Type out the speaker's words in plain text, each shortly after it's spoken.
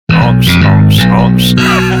Honks, honks, honks.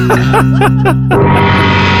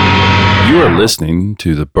 You are listening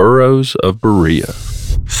to the Burros of Berea.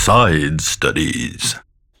 Side Studies.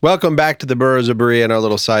 Welcome back to the Burros of Berea and our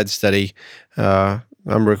little side study. I'm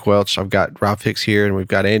Rick Welch. I've got Ralph Hicks here, and we've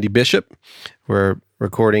got Andy Bishop. We're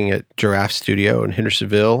recording at Giraffe Studio in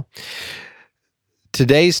Hendersonville.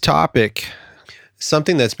 Today's topic,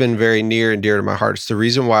 something that's been very near and dear to my heart. It's the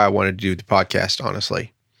reason why I wanted to do the podcast,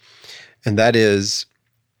 honestly. And that is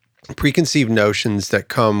preconceived notions that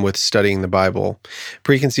come with studying the Bible,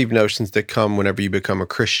 preconceived notions that come whenever you become a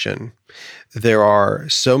Christian. There are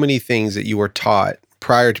so many things that you were taught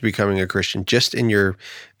prior to becoming a Christian, just in your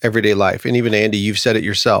everyday life. And even Andy, you've said it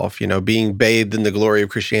yourself, being bathed in the glory of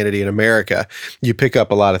Christianity in America, you pick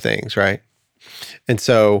up a lot of things, right? And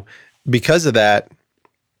so because of that,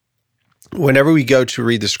 whenever we go to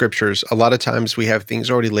read the scriptures, a lot of times we have things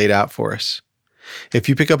already laid out for us. If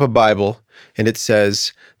you pick up a Bible and it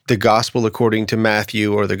says the gospel according to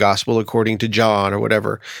Matthew or the gospel according to John or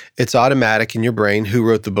whatever, it's automatic in your brain who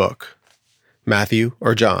wrote the book, Matthew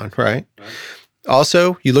or John, right?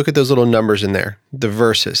 Also, you look at those little numbers in there, the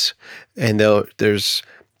verses, and there's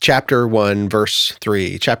chapter 1, verse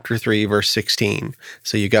 3, chapter 3, verse 16.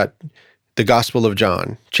 So you got the Gospel of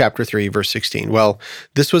John, chapter 3, verse 16. Well,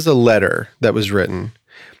 this was a letter that was written.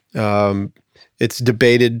 It's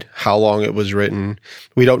debated how long it was written.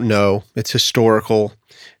 We don't know. It's historical.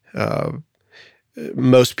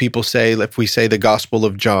 Most people say, if we say the Gospel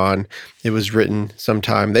of John, it was written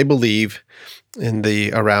sometime, they believe, in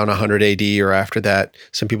the around 100 AD or after that.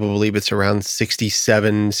 Some people believe it's around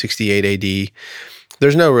 67, 68 AD.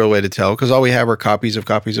 There's no real way to tell because all we have are copies of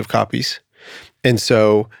copies of copies. And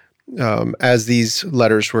so as these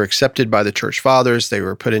letters were accepted by the church fathers, they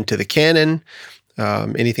were put into the canon.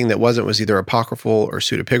 Anything that wasn't was either apocryphal or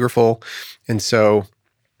pseudepigraphal. And so...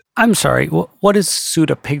 I'm sorry, what is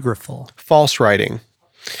pseudepigraphal? False writing.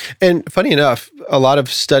 And funny enough, a lot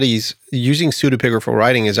of studies using pseudepigraphal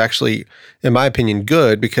writing is actually, in my opinion,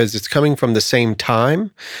 good because it's coming from the same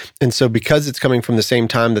time. And so because it's coming from the same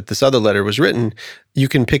time that this other letter was written, you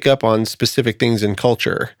can pick up on specific things in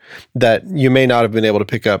culture that you may not have been able to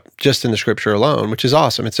pick up just in the scripture alone, which is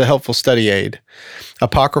awesome. It's a helpful study aid.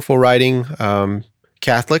 Apocryphal writing,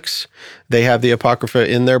 Catholics, they have the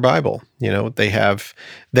Apocrypha in their Bible.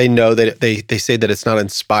 They know that they say that it's not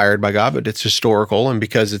inspired by God, but it's historical. And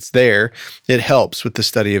because it's there, it helps with the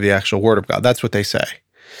study of the actual Word of God. That's what they say.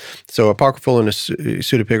 So apocryphal and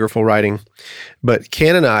pseudepigraphal writing, but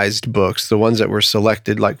canonized books, the ones that were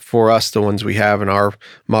selected, like for us, the ones we have in our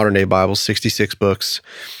modern day Bibles, 66 books.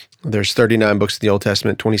 There's 39 books in the Old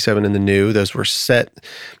Testament, 27 in the New. Those were set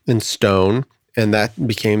in stone, and that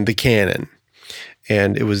became the canon.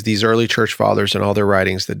 And it was these early church fathers and all their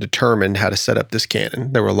writings that determined how to set up this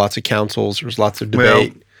canon. There were lots of councils. There was lots of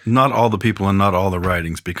debate. Well, not all the people and not all the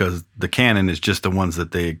writings, because the canon is just the ones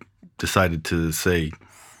that they decided to say,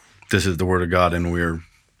 this is the Word of God and we're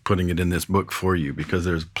putting it in this book for you, because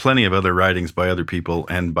there's plenty of other writings by other people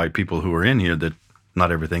and by people who are in here that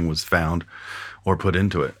not everything was found or put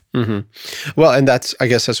into it. Mm-hmm. Well, and I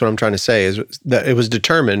guess that's what I'm trying to say, is that it was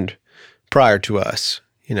determined prior to us.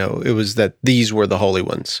 It was that these were the holy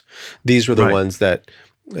ones. These were the ones that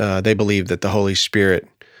they believed that the Holy Spirit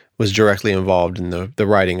was directly involved in the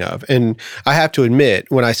writing of. And I have to admit,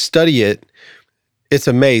 when I study it, it's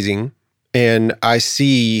amazing. And I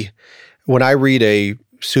see, when I read a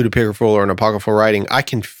pseudepigraphal or an apocryphal writing, I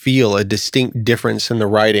can feel a distinct difference in the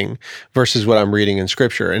writing versus what I'm reading in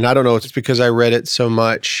Scripture. And I don't know if it's because I read it so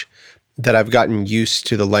much that I've gotten used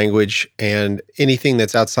to the language, and anything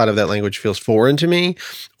that's outside of that language feels foreign to me,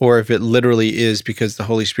 or if it literally is because the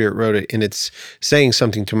Holy Spirit wrote it and it's saying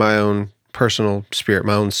something to my own personal spirit,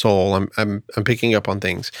 my own soul. I'm picking up on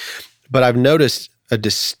things. But I've noticed a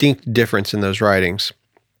distinct difference in those writings.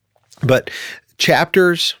 But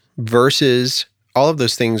chapters, verses, all of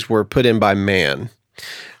those things were put in by man.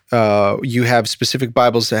 You have specific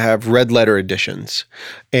Bibles that have red letter editions,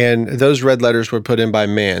 and those red letters were put in by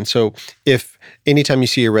man. So if anytime you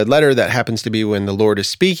see a red letter, that happens to be when the Lord is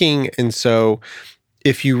speaking. And so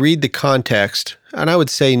if you read the context, and I would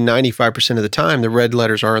say 95% of the time, the red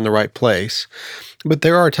letters are in the right place, but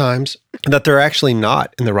there are times that they're actually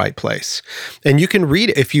not in the right place. And you can read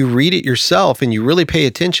it, if you read it yourself and you really pay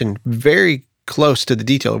attention very close to the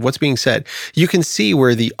detail of what's being said, you can see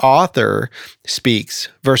where the author speaks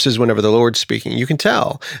versus whenever the Lord's speaking. You can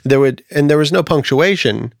tell. There was no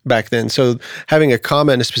punctuation back then, so having a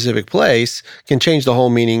comma in a specific place can change the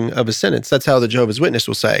whole meaning of a sentence. That's how the Jehovah's Witness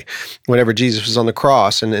will say, whenever Jesus was on the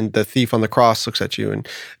cross and the thief on the cross looks at you and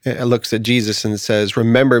looks at Jesus and says,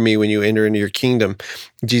 "Remember me when you enter into your kingdom."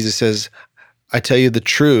 Jesus says, I tell you the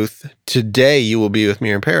truth, today you will be with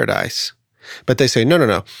me in paradise. But they say,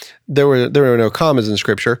 no. There were no commas in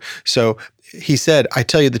Scripture. So he said, I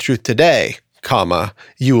tell you the truth today, comma,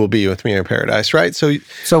 you will be with me in paradise, right? So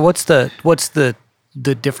what's the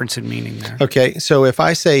difference in meaning there? Okay, so if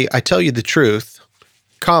I say, I tell you the truth,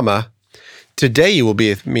 comma, today you will be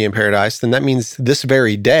with me in paradise, then that means this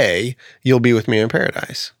very day you'll be with me in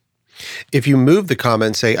paradise. If you move the comma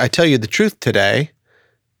and say, I tell you the truth today,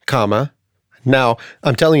 comma, now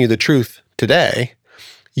I'm telling you the truth today,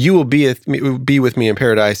 you will be with me in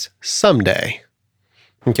paradise someday.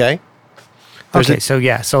 Okay?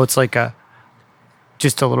 So it's like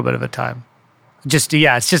just a little bit of a time.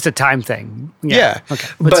 It's just a time thing. Yeah. Okay.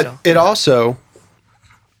 But it also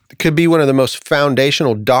could be one of the most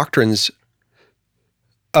foundational doctrines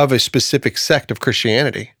of a specific sect of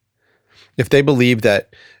Christianity. If they believe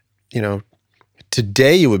that,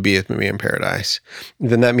 today you would be with me in paradise,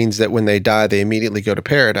 then that means that when they die, they immediately go to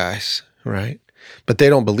paradise, right? But they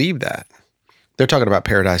don't believe that. They're talking about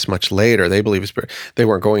paradise much later. They believe they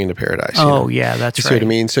weren't going into paradise. Yeah, that's you right. See what I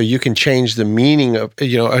mean? So you can change the meaning of,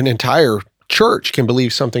 an entire church can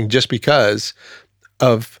believe something just because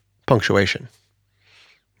of punctuation,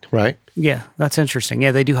 right? Yeah, that's interesting.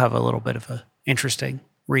 Yeah, they do have a little bit of a interesting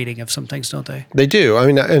reading of some things, don't they? They do. I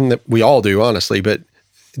mean, and we all do, honestly, but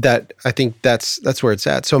I think that's where it's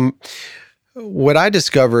at. So what I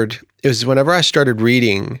discovered is whenever I started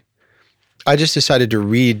reading, I just decided to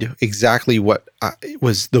read exactly what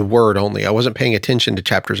was the word only. I wasn't paying attention to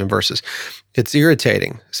chapters and verses. It's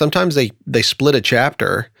irritating. Sometimes they split a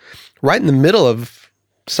chapter right in the middle of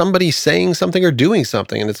somebody saying something or doing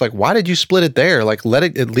something. And it's like, why did you split it there? Like, let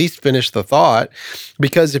it at least finish the thought.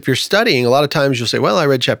 Because if you're studying, a lot of times you'll say, well, I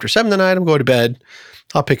read chapter 7 tonight, I'm going to bed.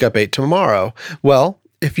 I'll pick up 8 tomorrow. Well,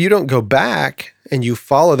 if you don't go back and you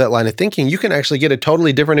follow that line of thinking, you can actually get a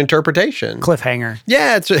totally different interpretation. Cliffhanger.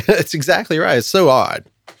 Yeah, it's exactly right. It's so odd.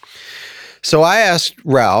 So I asked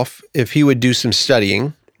Ralph if he would do some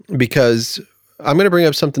studying because I'm going to bring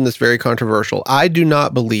up something that's very controversial. I do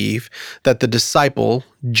not believe that the disciple,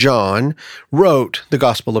 John, wrote the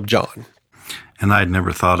Gospel of John. And I'd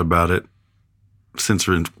never thought about it since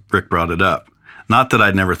Rick brought it up. Not that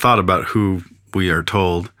I'd never thought about who we are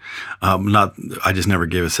told. I just never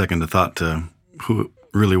gave a second thought to who it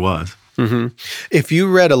really was. Mm-hmm. If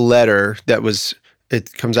you read a letter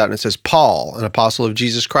it comes out and it says, Paul, an apostle of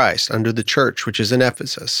Jesus Christ, under the church which is in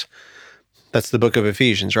Ephesus. That's the book of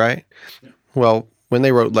Ephesians, right? Yeah. Well, when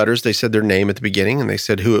they wrote letters, they said their name at the beginning and they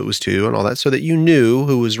said who it was to and all that so that you knew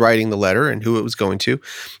who was writing the letter and who it was going to,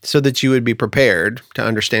 so that you would be prepared to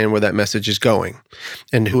understand where that message is going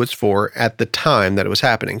and who it's for at the time that it was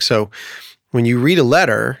happening. So when you read a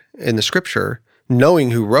letter in the Scripture,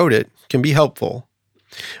 knowing who wrote it can be helpful.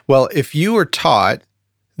 Well, if you were taught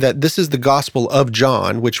that this is the Gospel of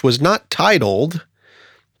John, which was not titled,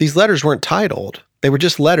 these letters weren't titled. They were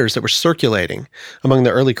just letters that were circulating among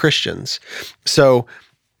the early Christians. So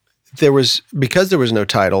because there was no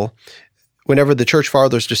title, whenever the church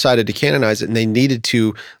fathers decided to canonize it, and they needed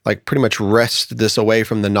to pretty much wrest this away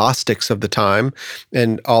from the Gnostics of the time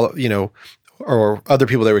and all, or other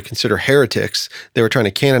people they would consider heretics, they were trying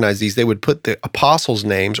to canonize these. They would put the apostles'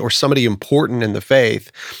 names or somebody important in the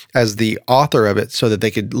faith as the author of it so that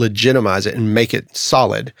they could legitimize it and make it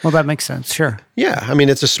solid. Well, that makes sense, sure. Yeah, I mean,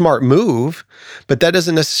 it's a smart move, but that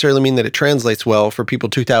doesn't necessarily mean that it translates well for people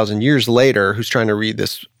 2,000 years later who's trying to read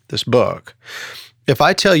this book. If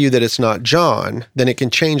I tell you that it's not John, then it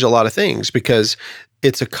can change a lot of things because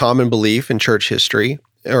it's a common belief in church history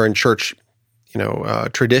or in church,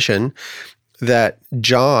 tradition that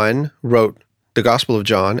John wrote the Gospel of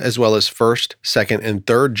John, as well as 1st, 2nd, and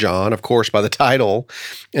 3rd John, of course, by the title,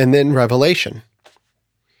 and then Revelation.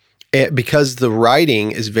 Because the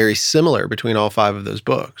writing is very similar between all 5 of those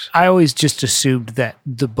books. I always just assumed that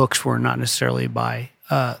the books were not necessarily by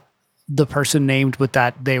the person named, but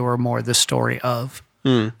that they were more the story of.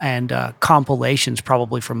 And compilations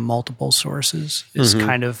probably from multiple sources is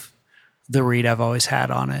kind of the read I've always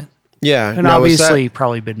had on it. Yeah. And obviously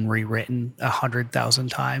probably been rewritten 100,000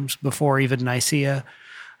 times before even Nicaea.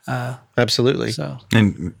 Absolutely. So,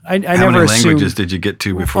 and I how never many assumed, languages did you get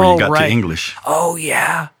to before you got to English? Oh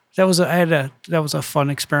yeah. That was a fun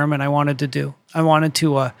experiment I wanted to do. I wanted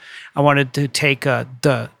to take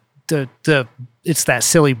the it's that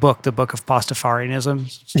silly book, the Book of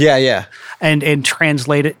Pastafarianism. Yeah. And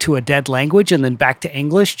translate it to a dead language and then back to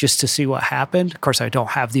English just to see what happened. Of course, I don't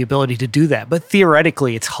have the ability to do that, but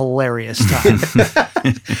theoretically, it's hilarious time.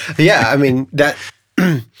 Yeah, I mean, that,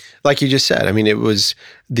 like you just said, I mean, it was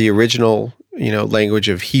the original, language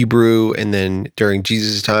of Hebrew, and then during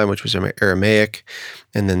Jesus' time, which was Aramaic,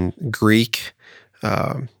 and then Greek,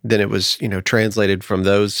 Then it was, translated from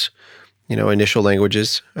those, initial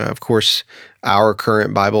languages. Of course, our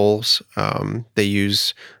current Bibles, they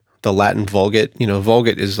use the Latin Vulgate.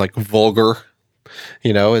 Vulgate is like vulgar.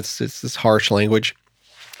 It's this harsh language.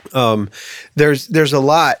 There's a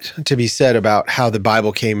lot to be said about how the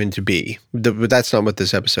Bible came into be, but that's not what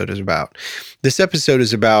this episode is about. This episode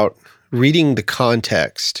is about reading the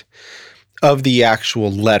context of the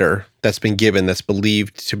actual letter that's been given, that's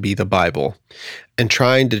believed to be the Bible, and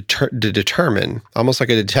trying to determine, almost like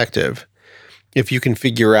a detective, if you can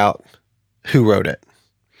figure out who wrote it.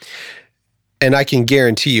 And I can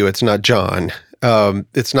guarantee you it's not John.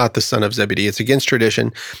 It's not the son of Zebedee. It's against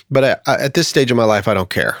tradition. But at this stage of my life, I don't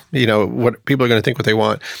care. What people are going to think what they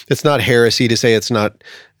want. It's not heresy to say it's not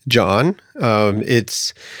John.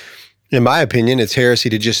 It's, in my opinion, it's heresy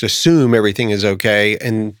to just assume everything is okay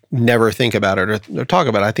and never think about it or talk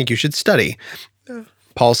about it. I think you should study.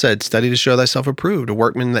 Paul said, study to show thyself approved, a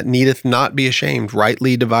workman that needeth not be ashamed,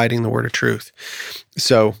 rightly dividing the word of truth.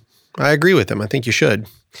 So I agree with him. I think you should.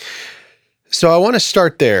 So I want to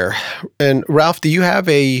start there. And Ralph, do you have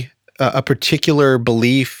a particular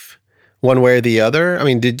belief one way or the other? I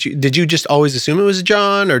mean, did you just always assume it was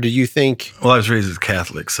John, or do you think? Well, I was raised as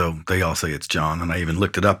Catholic, so they all say it's John, and I even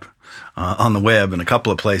looked it up on the web in a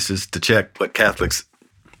couple of places to check what Catholics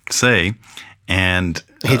say. And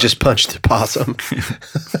he just punched the possum.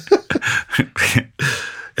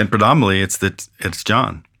 And predominantly, it's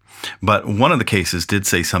John. But one of the cases did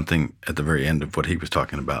say something at the very end of what he was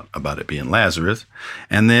talking about it being Lazarus.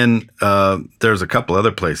 And then there's a couple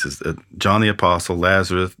other places, John the Apostle,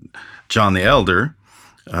 Lazarus, John the Elder,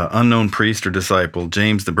 unknown priest or disciple,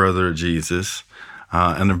 James the brother of Jesus.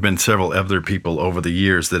 And there have been several other people over the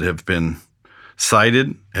years that have been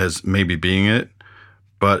cited as maybe being it,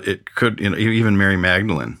 but it could, even Mary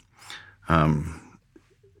Magdalene.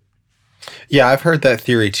 Yeah, I've heard that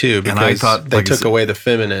theory too, because I thought, they took away the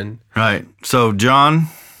feminine. Right. So John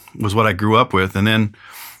was what I grew up with. And then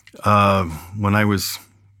when I was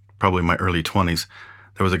probably in my early 20s,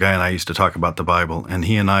 there was a guy and I used to talk about the Bible, and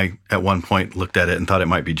he and I at one point looked at it and thought it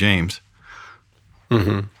might be James.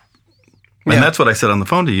 Mm-hmm. And that's what I said on the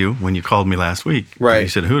phone to you when you called me last week. Right. You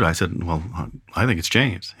said, who? I said, well, I think it's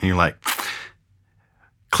James. And you're like,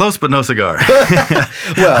 close but no cigar.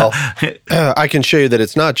 Well, I can show you that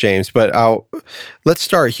it's not James, but let's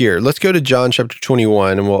start here. Let's go to John chapter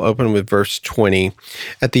 21, and we'll open with verse 20.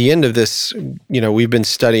 At the end of this, we've been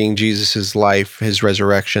studying Jesus' life, his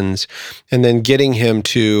resurrections, and then getting him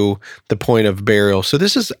to the point of burial. So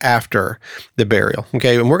this is after the burial,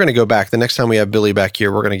 okay? And we're going to go back. The next time we have Billy back here,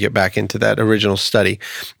 we're going to get back into that original study.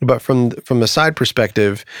 But from a side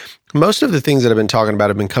perspective, most of the things that I've been talking about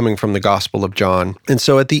have been coming from the Gospel of John. And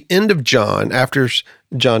so at the end of John, after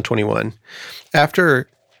John 21, after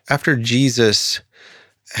Jesus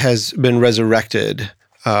has been resurrected,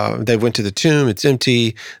 they went to the tomb, it's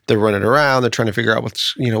empty, they're running around, they're trying to figure out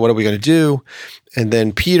what are we going to do? And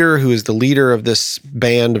then Peter, who is the leader of this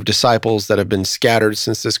band of disciples that have been scattered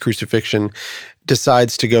since this crucifixion,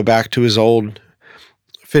 decides to go back to his old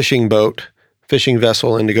fishing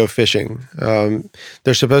vessel, and to go fishing.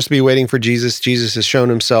 They're supposed to be waiting for Jesus. Jesus has shown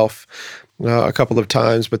himself a couple of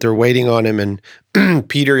times, but they're waiting on him. And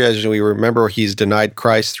Peter, as we remember, he's denied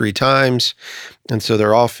Christ 3 times. And so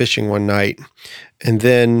they're all fishing one night. And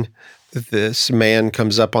then this man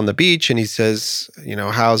comes up on the beach and he says,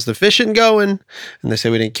 how's the fishing going? And they say,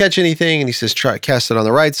 we didn't catch anything. And he says, try cast it on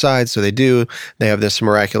the right side. So they do. They have this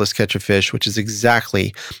miraculous catch of fish, which is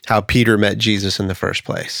exactly how Peter met Jesus in the first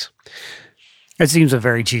place. It seems a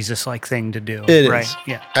very Jesus-like thing to do. It right? is.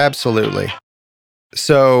 Yeah. Absolutely.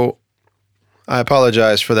 So I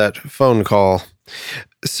apologize for that phone call.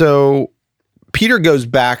 So Peter goes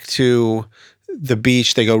back to the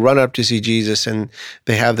beach. They go run up to see Jesus, and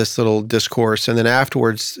they have this little discourse. And then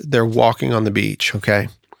afterwards, they're walking on the beach, okay?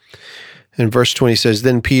 And verse 20 says,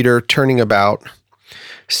 Then Peter, turning about,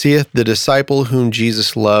 seeth the disciple whom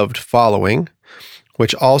Jesus loved following,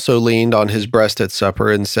 which also leaned on his breast at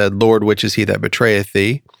supper, and said, Lord, which is he that betrayeth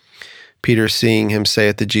thee? Peter, seeing him,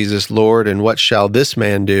 saith to Jesus, Lord, and what shall this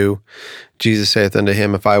man do? Jesus saith unto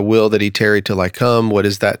him, If I will that he tarry till I come, what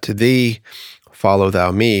is that to thee? Follow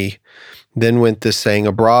thou me. Then went this saying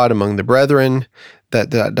abroad among the brethren,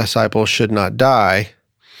 that disciple should not die.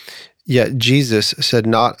 Yet Jesus said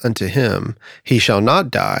not unto him, He shall not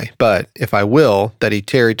die, but if I will that he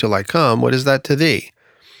tarry till I come, what is that to thee?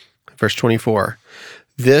 Verse 24.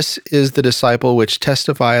 This is the disciple which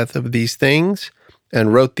testifieth of these things,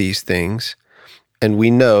 and wrote these things, and we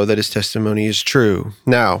know that his testimony is true.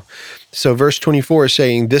 Now, so verse 24 is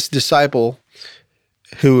saying this disciple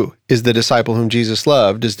who is the disciple whom Jesus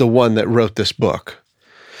loved, is the one that wrote this book.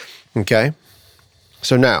 Okay?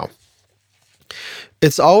 So now,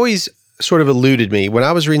 it's always sort of eluded me. When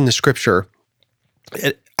I was reading the scripture,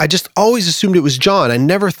 I just always assumed it was John. I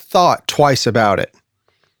never thought twice about it.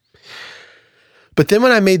 But then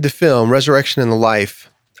when I made the film, Resurrection and the Life,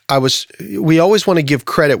 we always want to give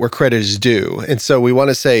credit where credit is due. And so we want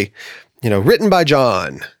to say, written by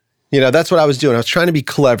John. That's what I was doing. I was trying to be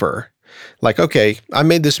clever. Like, okay, I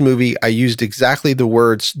made this movie. I used exactly the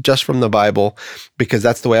words just from the Bible because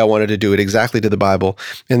that's the way I wanted to do it, exactly to the Bible.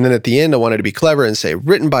 And then at the end, I wanted to be clever and say,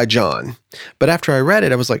 written by John. But after I read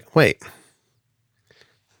it, I was like, wait,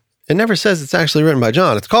 it never says it's actually written by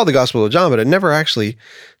John. It's called the Gospel of John, but it never actually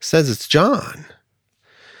says it's John.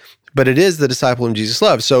 But it is the disciple whom Jesus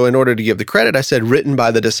loved. So in order to give the credit, I said written by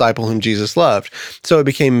the disciple whom Jesus loved. So it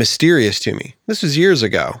became mysterious to me. This was years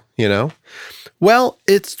ago, Well,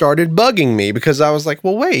 it started bugging me because I was like,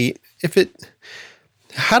 well, wait,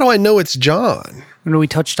 how do I know it's John? We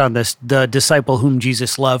touched on this, the disciple whom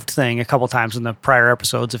Jesus loved thing a couple times in the prior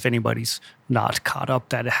episodes, if anybody's not caught up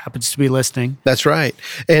that happens to be listening. That's right.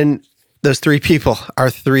 And those three people are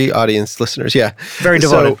 3 audience listeners. Yeah. Very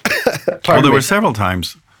devoted. Well, there were several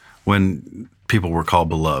times when people were called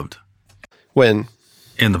beloved. When?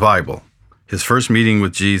 In the Bible. His first meeting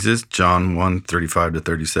with Jesus, John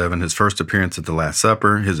 1:35-37. His first appearance at the Last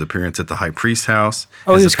Supper. His appearance at the high priest's house.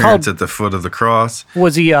 His appearance at the foot of the cross.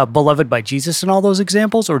 Was he beloved by Jesus in all those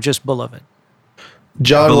examples, or just beloved?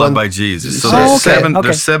 John beloved by Jesus. So there's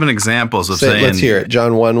there's 7 examples of saying. Let's hear it.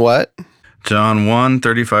 John 1 what? John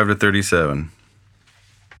 1:35-37.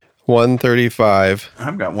 1:35.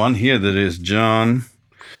 I've got one here that is John.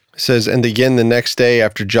 It says, and again the next day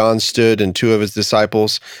after John stood and 2 of his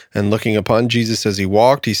disciples, and looking upon Jesus as he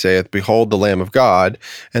walked, he saith, behold the Lamb of God.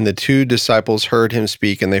 And the 2 disciples heard him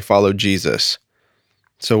speak, and they followed Jesus.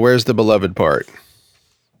 So where's the beloved part?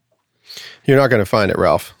 You're not going to find it,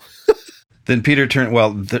 Ralph. Then Peter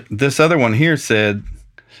turned, this other one here said,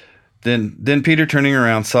 Then Peter turning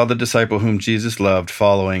around saw the disciple whom Jesus loved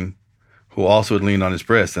following, who also had leaned on his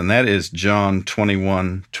breast. And that is John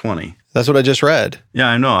 21:20. That's what I just read. Yeah,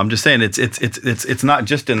 I know. I'm just saying it's not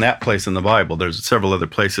just in that place in the Bible. There's several other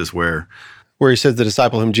places where he says the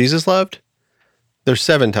disciple whom Jesus loved. There's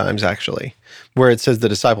 7 times actually where it says the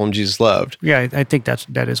disciple whom Jesus loved. Yeah, I think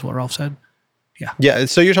that is what Ralph said. Yeah. Yeah.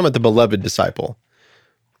 So you're talking about the beloved disciple.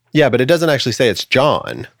 Yeah, but it doesn't actually say it's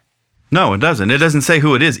John. No, it doesn't. It doesn't say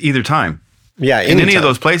who it is either time. Yeah, in any of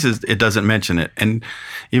those places, it doesn't mention it. And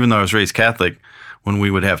even though I was raised Catholic, when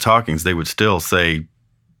we would have talkings, they would still say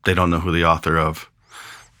they don't know who the author of,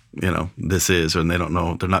 this is, and they don't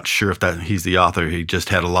know. They're not sure if he's the author. He just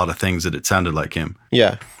had a lot of things that it sounded like him.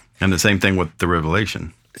 Yeah. And the same thing with the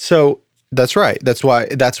Revelation. So that's right. That's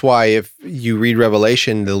why if you read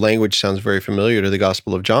Revelation, the language sounds very familiar to the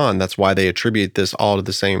Gospel of John. That's why they attribute this all to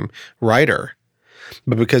the same writer.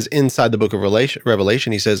 But because inside the book of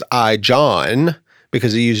Revelation, he says, I, John,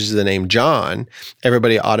 because he uses the name John,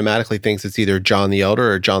 everybody automatically thinks it's either John the Elder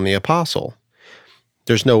or John the Apostle.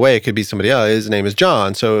 There's no way it could be somebody else. His name is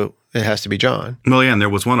John, so it has to be John. Well, yeah, and there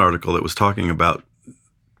was one article that was talking about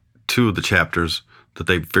 2 of the chapters that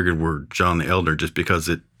they figured were John the Elder just because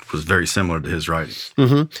it was very similar to his writings.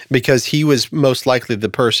 Mm-hmm. Because he was most likely the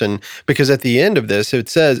person, because at the end of this, it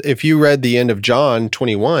says, if you read the end of John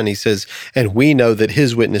 21, he says, and we know that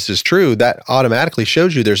his witness is true, that automatically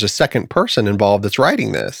shows you there's a second person involved that's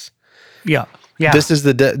writing this. Yeah. Yeah. This is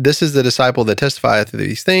the disciple that testifieth to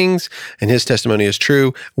these things, and his testimony is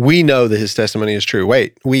true. We know that his testimony is true.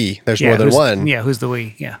 Wait, there's more than one. Yeah, who's the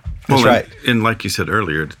we? Yeah. That's right. And like you said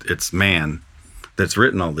earlier, it's man that's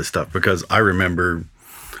written all this stuff, because I remember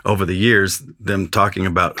over the years them talking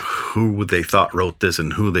about who they thought wrote this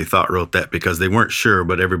and who they thought wrote that, because they weren't sure,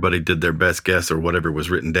 but everybody did their best guess or whatever was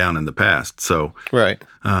written down in the past. So right.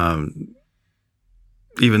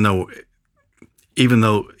 Even though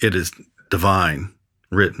it is divine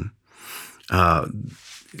written,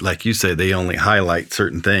 like you say, they only highlight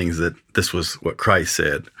certain things, that this was what Christ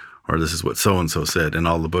said, or this is what so-and-so said, and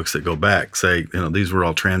all the books that go back say, these were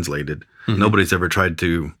all translated. Mm-hmm. Nobody's ever tried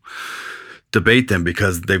to debate them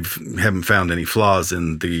because they haven't found any flaws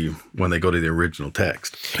when they go to the original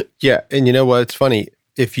text. Yeah, and you know what? It's funny.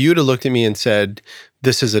 If you'd have looked at me and said,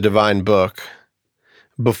 this is a divine book,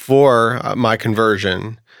 before my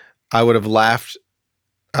conversion, I would have laughed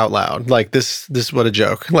out loud. Like, this what a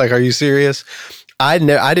joke. Like, are you serious? I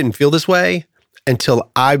didn't feel this way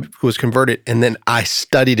until I was converted, and then I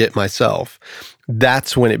studied it myself.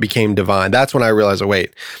 That's when it became divine. That's when I realized, oh,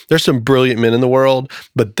 wait, there's some brilliant men in the world,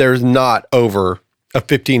 but there's not over a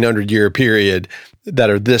 1,500-year period that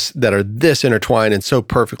are this intertwined and so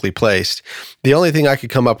perfectly placed. The only thing I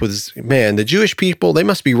could come up with is, man, the Jewish people, they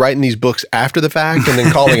must be writing these books after the fact and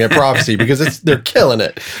then calling it prophecy because they're killing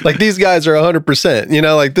it. Like these guys are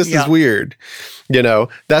 100%, like this is weird.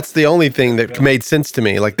 That's the only thing that made sense to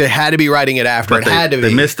me. Like they had to be writing it after. But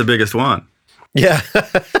they missed the biggest one. Yeah.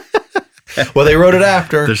 Well, they wrote it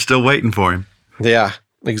after. They're still waiting for him. Yeah,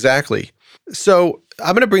 exactly. So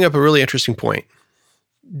I'm going to bring up a really interesting point.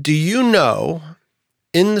 Do you know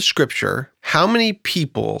in the scripture how many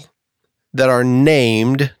people that are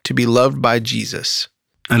named to be loved by Jesus?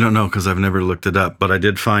 I don't know because I've never looked it up, but I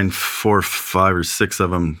did find 4, 5, or 6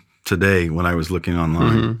 of them today when I was looking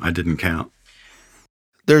online. Mm-hmm. I didn't count.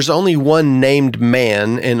 There's only one named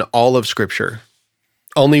man in all of scripture.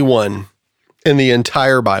 Only one in the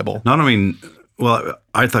entire Bible.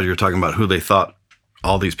 I thought you were talking about who they thought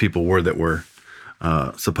all these people were that were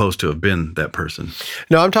supposed to have been that person.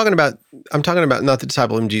 No, I'm talking about not the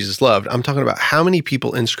disciple whom Jesus loved. I'm talking about how many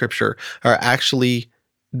people in Scripture are actually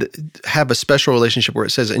have a special relationship where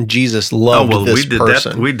it says, "And Jesus loved this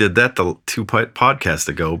person." We did that the 2 podcasts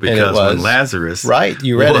ago because when Lazarus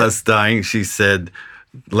was dying, she said,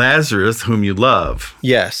 "Lazarus, whom you love."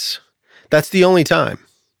 Yes, that's the only time.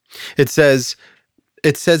 It says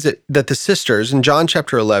that the sisters, in John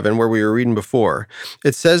chapter 11, where we were reading before,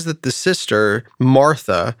 it says that the sister,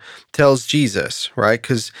 Martha, tells Jesus, right?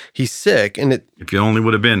 Because he's sick. If you only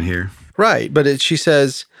would have been here. Right. But she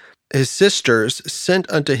says, his sisters sent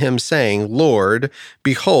unto him, saying, Lord,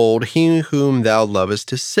 behold, he whom thou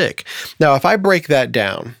lovest is sick. Now, if I break that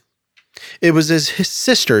down, it was his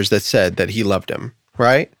sisters that said that he loved him,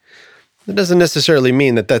 right? That doesn't necessarily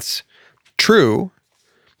mean that that's true.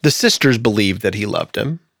 The sisters believed that he loved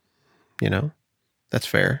him. That's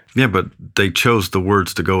fair. Yeah, but they chose the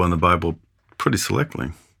words to go in the Bible pretty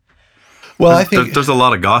selectly. Well, I think there's a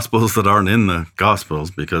lot of gospels that aren't in the gospels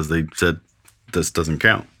because they said this doesn't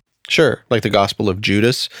count. Sure, like the Gospel of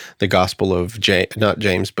Judas, the Gospel of not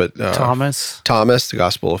James, but Thomas, the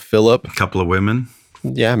Gospel of Philip. A couple of women.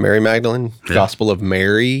 Yeah, Mary Magdalene, yeah. Gospel of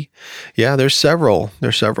Mary. Yeah, there's several.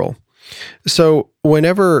 So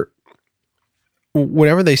whenever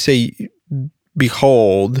they say,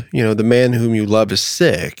 behold, the man whom you love is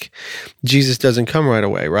sick, Jesus doesn't come right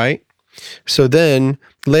away, right? So then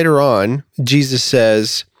later on, Jesus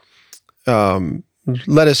says,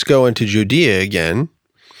 let us go into Judea again.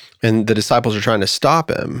 And the disciples are trying to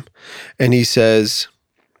stop him. And he says,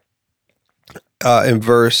 in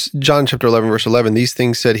John chapter 11, verse 11, these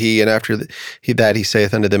things said he, and after that he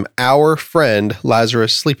saith unto them, our friend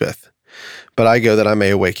Lazarus sleepeth, but I go that I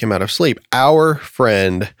may awake him out of sleep. Our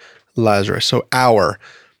friend Lazarus. So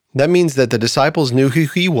that means that the disciples knew who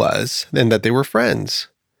he was and that they were friends.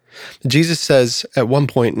 Jesus says at one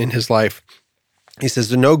point in his life, he says,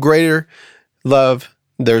 there's no greater love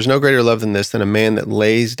than this, than a man that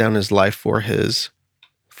lays down his life for his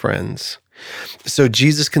friends. So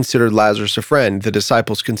Jesus considered Lazarus a friend. The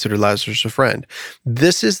disciples considered Lazarus a friend.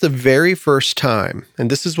 This is the very first time,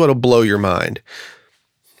 and this is what will blow your mind.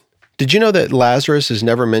 Did you know that Lazarus is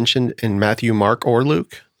never mentioned in Matthew, Mark, or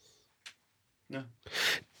Luke? No.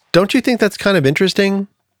 Don't you think that's kind of interesting?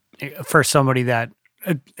 For somebody that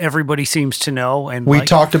everybody seems to know. And we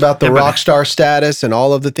talked about the rock star status and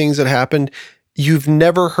all of the things that happened. You've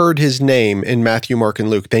never heard his name in Matthew, Mark, and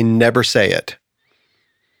Luke. They never say it.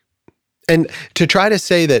 And to try to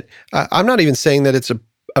say that, I'm not even saying that it's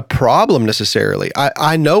a problem necessarily.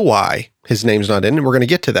 I know why his name's not in, and we're going to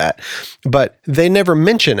get to that. But they never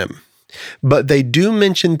mention him. But they do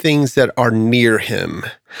mention things that are near him.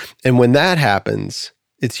 And when that happens,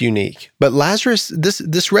 it's unique. But Lazarus,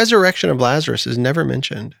 this resurrection of Lazarus is never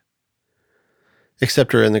mentioned,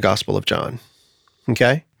 except for in the Gospel of John.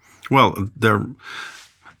 Okay? Well,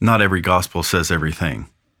 not every gospel says everything.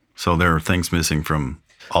 So there are things missing from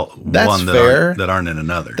one that aren't in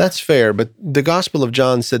another. That's fair. But the Gospel of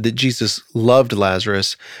John said that Jesus loved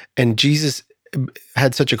Lazarus, and Jesus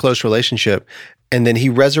had such a close relationship, and then he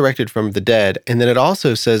resurrected from the dead. And then it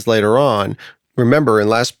also says later on, remember in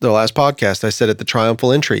the last podcast, I said at the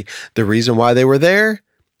triumphal entry, the reason why they were there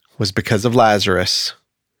was because of Lazarus.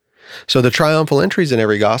 So the triumphal entries in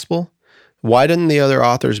every gospel. Why didn't the other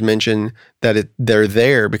authors mention that they're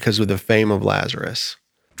there because of the fame of Lazarus?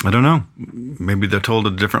 I don't know. Maybe they're told a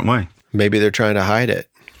different way. Maybe they're trying to hide it.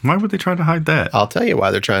 Why would they try to hide that? I'll tell you why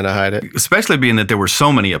they're trying to hide it. Especially being that there were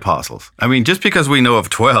so many apostles. I mean, just because we know of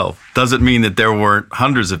 12 doesn't mean that there weren't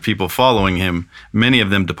hundreds of people following him, many of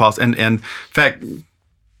them apostles. And in fact,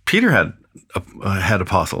 Peter had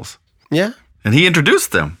apostles. Yeah. And he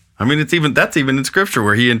introduced them. I mean, that's even in Scripture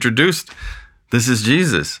where he introduced, this is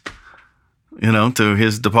Jesus. to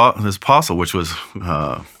his apostle, which was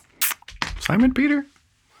Simon Peter?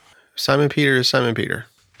 Simon Peter is Simon Peter.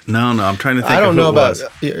 No, I'm trying to think. I don't know about. Was.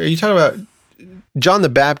 Are you talking about John the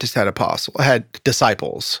Baptist had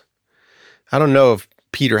disciples? I don't know if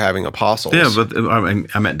Peter having apostles. Yeah, but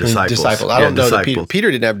I meant disciples. I don't know that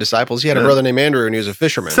Peter didn't have disciples. He had a brother named Andrew, and he was a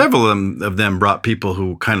fisherman. Several of them brought people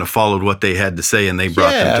who kind of followed what they had to say, and they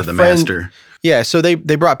brought them to the master. Yeah, so they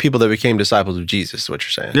brought people that became disciples of Jesus, is what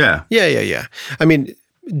you're saying. Yeah. Yeah. I mean,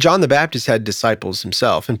 John the Baptist had disciples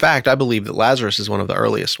himself. In fact, I believe that Lazarus is one of the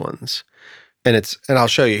earliest ones. And I'll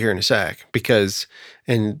show you here in a sec, because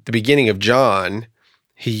in the beginning of John,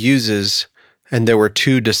 he uses, and there were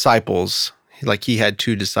two disciples, like he had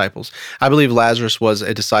two disciples. I believe Lazarus was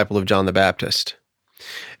a disciple of John the Baptist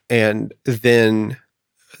and then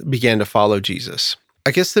began to follow Jesus.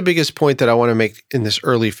 I guess the biggest point that I want to make in this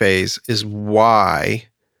early phase is, why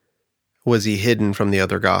was he hidden from the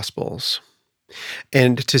other Gospels?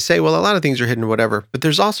 And to say, well, a lot of things are hidden, whatever, but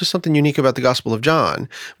there's also something unique about the Gospel of John,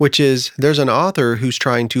 which is there's an author who's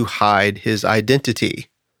trying to hide his identity.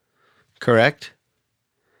 Correct?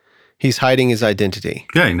 He's hiding his identity.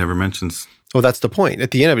 Yeah, he never mentions. Well, that's the point.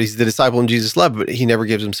 At the end of it, he's the disciple whom Jesus loved, but he never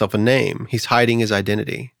gives himself a name. He's hiding his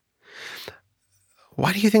identity.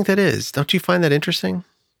 Why do you think that is? Don't you find that interesting?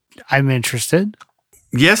 I'm interested.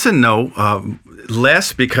 Yes and no.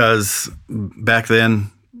 Less because back then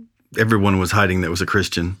everyone was hiding that was a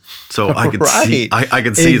Christian, so I could see. I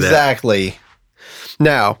could see that exactly.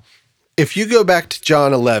 Now, if you go back to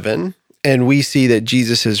John 11, and we see that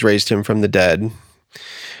Jesus has raised him from the dead,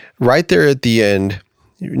 right there at the end,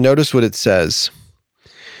 notice what it says.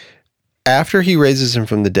 After he raises him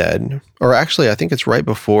from the dead, or actually, I think it's right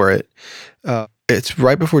before it. It's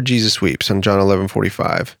right before Jesus weeps in John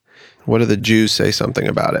 11:45. What do the Jews say something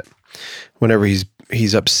about it? Whenever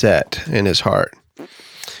he's upset in his heart.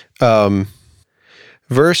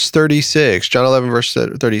 Verse 36, John 11, verse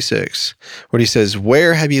 36, where he says,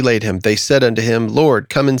 "Where have ye laid him? They said unto him, Lord,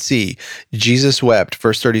 come and see. Jesus wept."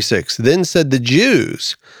 Verse 36, "Then said the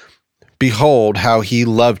Jews, Behold how he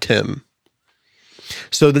loved him."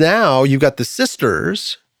 So now you've got the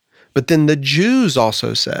sisters, but then the Jews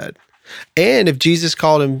also said. And if Jesus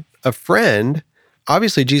called him a friend,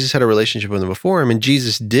 obviously Jesus had a relationship with him before him, and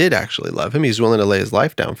Jesus did actually love him. He's willing to lay his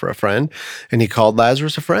life down for a friend, and he called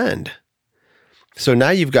Lazarus a friend. So now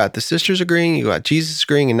you've got the sisters agreeing, you've got Jesus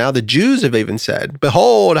agreeing, and now the Jews have even said,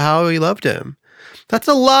 "Behold how he loved him." That's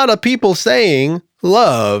a lot of people saying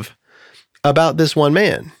love about this one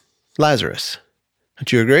man, Lazarus.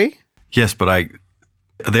 Don't you agree? Yes, but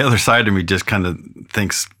the other side of me just kind of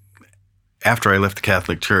thinks, after I left the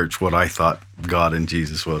Catholic Church, what I thought God and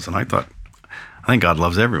Jesus was, and I think God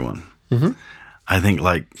loves everyone. Mm-hmm. I think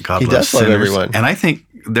God loves sinners. Love everyone. And I think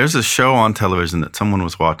there's a show on television that someone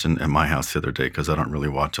was watching at my house the other day, because I don't really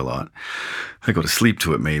watch a lot. I go to sleep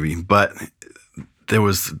to it maybe, but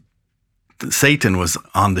Satan was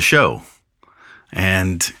on the show,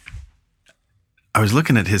 and I was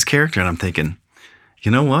looking at his character and I'm thinking,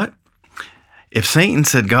 you know what? If Satan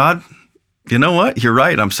said, "God, you know what? You're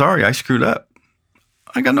right. I'm sorry. I screwed up.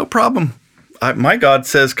 I got no problem. My God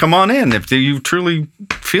says, come on in. If you truly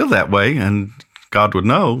feel that way and God would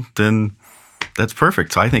know, then that's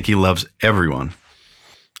perfect." So I think he loves everyone.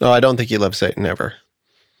 No, I don't think he loves Satan ever.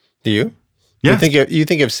 Do you? Yeah. You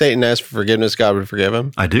think if Satan asked for forgiveness, God would forgive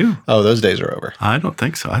him? I do. Oh, those days are over. I don't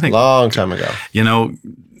think so. I think long time ago.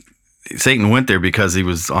 Satan went there because he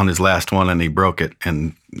was on his last one and he broke it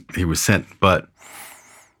and he was sent. But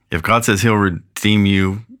if God says he'll redeem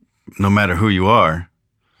you no matter who you are,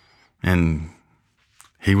 and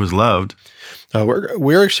he was loved.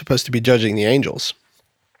 We're supposed to be judging the angels.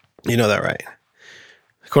 You know that, right?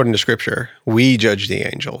 According to Scripture, we judge the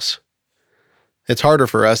angels. It's harder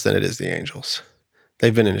for us than it is the angels.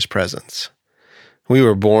 They've been in his presence. We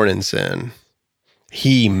were born in sin.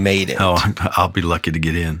 He made it. Oh, I'll be lucky to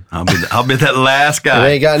get in. I'll be that last guy.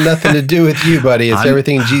 It ain't got nothing to do with you, buddy. It's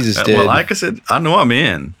everything Jesus did. Well, like I said, I know I'm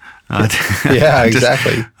in. Yeah,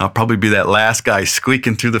 exactly. I'll probably be that last guy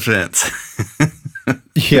squeaking through the fence.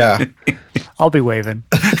 Yeah. I'll be waving.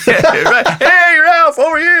 Right. Hey, Ralph,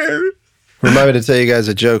 over here. Remind me to tell you guys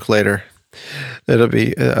a joke later. It'll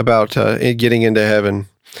be about getting into heaven.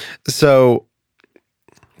 So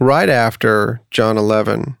right after John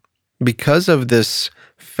 11, because of this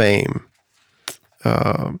fame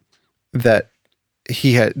that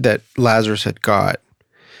Lazarus had got,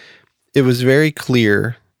 it was very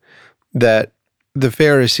clear that the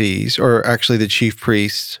Pharisees, or actually the chief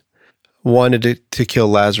priests, wanted to kill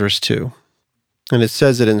Lazarus too. And it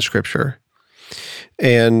says it in Scripture.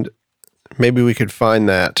 And maybe we could find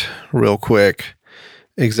that real quick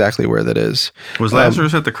exactly where that is. Was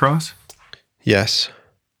Lazarus at the cross? Yes.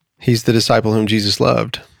 He's the disciple whom Jesus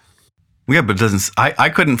loved. Yeah, but it doesn't. I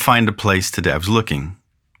couldn't find a place today. I was looking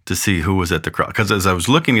to see who was at the cross, because as I was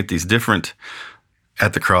looking at these different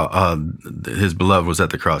at the cross, his beloved was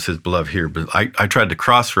at the cross, his beloved here. But I tried to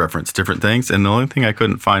cross-reference different things, and the only thing I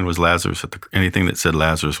couldn't find was Lazarus anything that said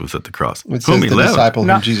Lazarus was at the cross. It says the disciple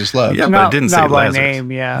whom Jesus loved. Yeah, but it didn't say not by Lazarus.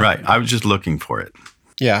 name, yeah. Right. I was just looking for it.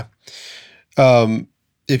 Yeah.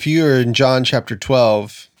 If you are in John chapter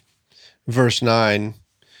 12, verse 9,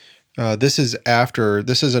 this is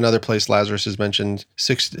another place Lazarus is mentioned.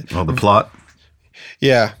 The plot?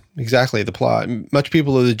 Yeah, exactly, the plot. Much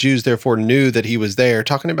people of the Jews therefore knew that he was there,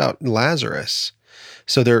 talking about Lazarus.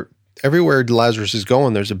 So everywhere Lazarus is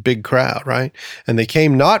going, there's a big crowd, right? And they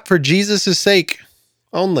came not for Jesus' sake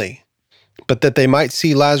only, but that they might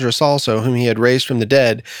see Lazarus also, whom he had raised from the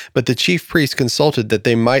dead. But the chief priests consulted that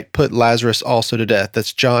they might put Lazarus also to death.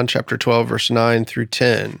 That's John chapter 12, verse 9 through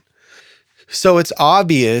 10. So it's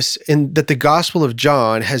obvious that the Gospel of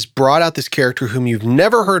John has brought out this character whom you've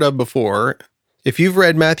never heard of before. If you've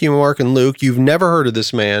read Matthew, Mark, and Luke, you've never heard of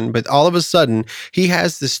this man, but all of a sudden, he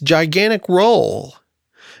has this gigantic role,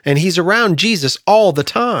 and he's around Jesus all the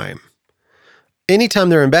time. Anytime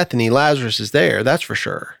they're in Bethany, Lazarus is there, that's for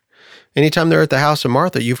sure. Anytime they're at the house of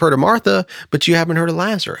Martha, you've heard of Martha, but you haven't heard of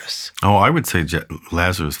Lazarus. Oh, I would say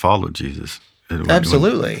Lazarus followed Jesus.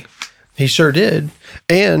 Absolutely. He sure did.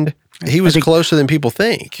 And he was closer than people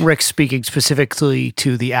think. Rick's speaking specifically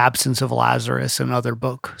to the absence of Lazarus in other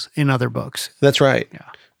books. That's right.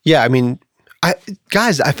 Yeah. I mean,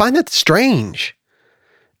 guys, I find that strange.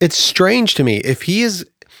 It's strange to me. If he is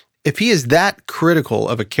that critical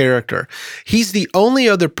of a character, he's the only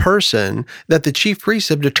other person that the chief priests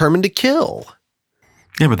have determined to kill.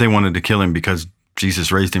 Yeah, but they wanted to kill him because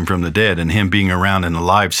Jesus raised him from the dead, and him being around and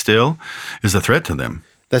alive still is a threat to them.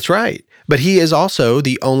 That's right. But he is also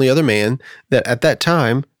the only other man that at that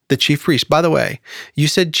time, the chief priest. By the way, you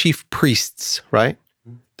said chief priests, right?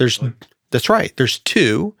 That's right. There's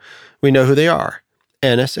two. We know who they are,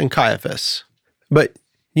 Annas and Caiaphas. But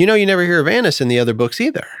you never hear of Annas in the other books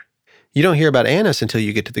either. You don't hear about Annas until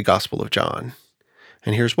you get to the Gospel of John.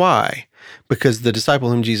 And here's why. Because the disciple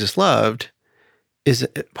whom Jesus loved is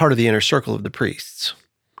part of the inner circle of the priests.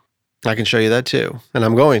 I can show you that too, and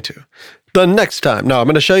I'm going to. The next time. No, I'm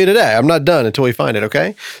going to show you today. I'm not done until we find it,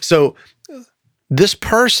 okay? So this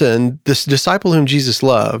person, this disciple whom Jesus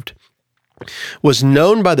loved, was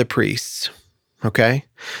known by the priests, okay?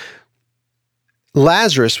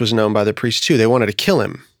 Lazarus was known by the priests too. They wanted to kill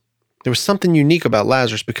him. There was something unique about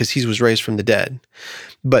Lazarus because he was raised from the dead.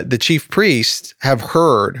 But the chief priests have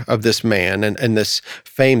heard of this man and this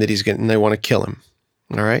fame that he's getting, and they want to kill him,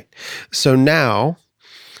 all right? So now,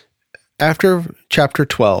 after chapter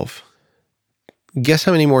 12, guess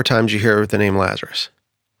how many more times you hear the name Lazarus?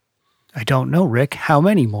 I don't know, Rick. How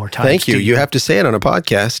many more times? Thank you. You have to say it on a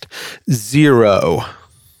podcast. 0.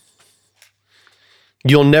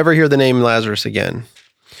 You'll never hear the name Lazarus again.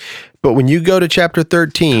 But when you go to chapter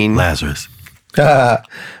 13... Lazarus.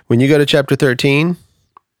 When you go to chapter 13,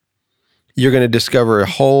 you're going to discover a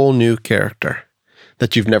whole new character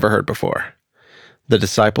that you've never heard before. The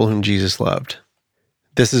disciple whom Jesus loved.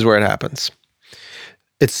 This is where it happens.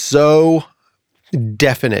 It's so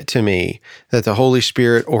definite to me that the Holy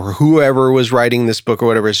Spirit or whoever was writing this book or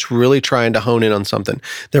whatever is really trying to hone in on something.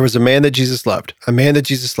 There was a man that Jesus loved, a man that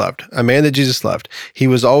Jesus loved, a man that Jesus loved. He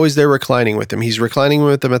was always there reclining with him. He's reclining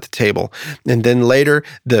with them at the table. And then later,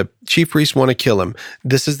 the chief priests want to kill him.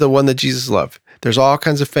 This is the one that Jesus loved. There's all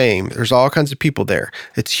kinds of fame. There's all kinds of people there.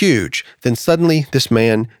 It's huge. Then suddenly, this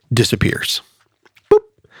man disappears.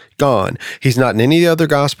 Gone. He's not in any of the other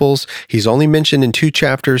Gospels. He's only mentioned in 2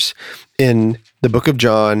 chapters in the book of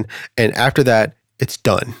John, and after that, it's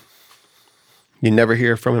done. You never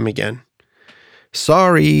hear from him again.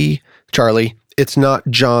 Sorry, Charlie, it's not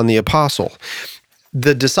John the Apostle.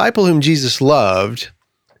 The disciple whom Jesus loved,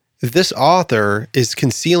 this author is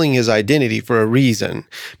concealing his identity for a reason,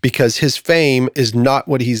 because his fame is not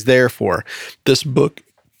what he's there for. This book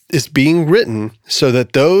is being written so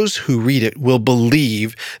that those who read it will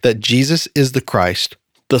believe that Jesus is the Christ,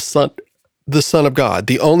 the Son of God,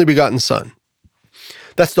 the only begotten Son.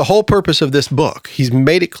 That's the whole purpose of this book. He's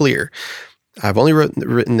made it clear. I've only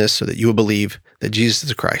written this so that you will believe that Jesus is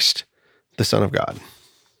the Christ, the Son of God.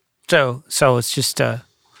 So it's just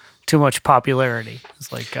too much popularity.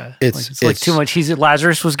 It's like too much.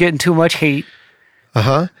 Lazarus was getting too much hate.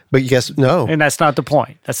 But yes, no. And that's not the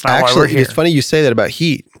point. That's not Actually, why we're here. It's funny you say that about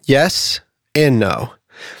heat. Yes and no.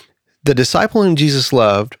 The disciple whom Jesus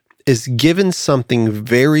loved is given something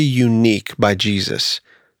very unique by Jesus,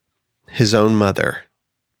 his own mother.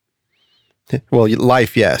 Well,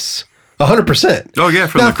 life, yes. 100%. Oh, yeah,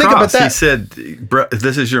 from Now, the think about cross. that. He said,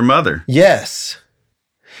 this is your mother. Yes.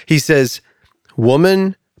 He says,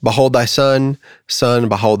 woman, behold thy son, son,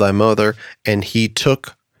 behold thy mother. And he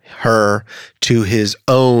took her to his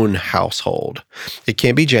own household. It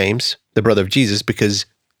can't be James, the brother of Jesus, because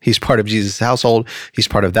he's part of Jesus' household. He's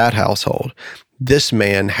part of that household. This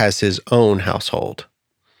man has his own household.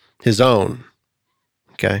 His own.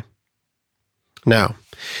 Okay? Now,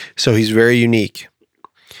 so he's very unique.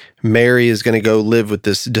 Mary is going to go live with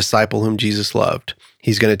this disciple whom Jesus loved.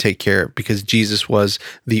 He's going to take care of because Jesus was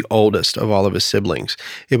the oldest of all of his siblings.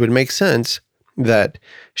 It would make sense that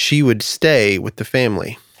she would stay with the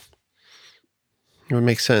family. It would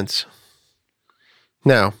make sense.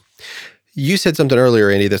 Now, you said something earlier,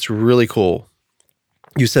 Andy, that's really cool.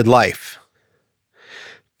 You said life.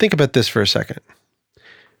 Think about this for a second.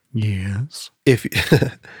 Yes. If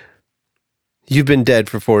you've been dead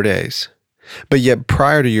for 4 days, but yet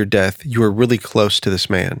prior to your death, you were really close to this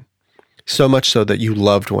man, so much so that you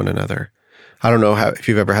loved one another. I don't know if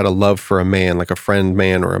you've ever had a love for a man, like a friend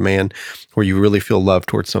man or a man, where you really feel love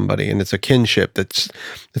towards somebody, and it's a kinship it's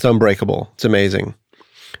unbreakable. It's amazing.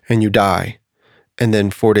 And you die. And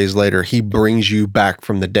then 4 days later, he brings you back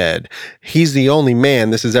from the dead. He's the only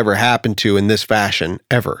man this has ever happened to in this fashion,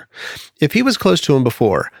 ever. If he was close to him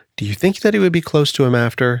before, do you think that he would be close to him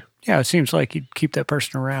after? Yeah, it seems like you'd keep that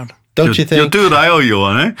person around. Don't you think? Dude, I owe you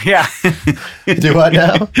one, eh? Yeah. Do what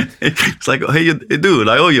now? It's like, hey, dude,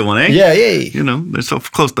 I owe you one, eh? Yeah. You know, they're so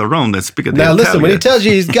close to Rome that speak a Now listen, when he tells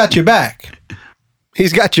you he's got your back,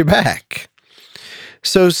 he's got your back.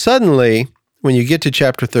 So suddenly, when you get to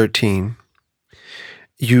chapter 13,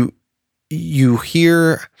 you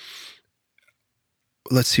hear,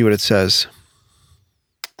 let's see what it says.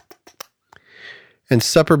 And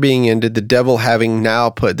supper being ended, the devil having now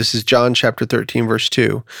put, this is John chapter 13, verse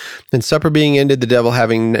 2. And supper being ended, the devil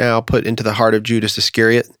having now put into the heart of Judas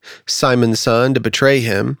Iscariot, Simon's son, to betray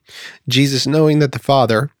him, Jesus, knowing that the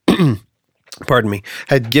Father,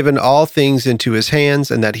 had given all things into his hands,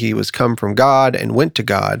 and that he was come from God and went to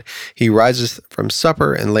God, he rises from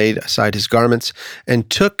supper and laid aside his garments and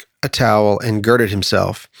took a towel and girded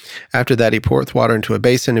himself. After that, he poured water into a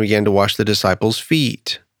basin and began to wash the disciples'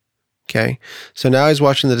 feet. Okay, so now he's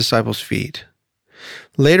washing the disciples' feet.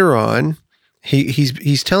 Later on,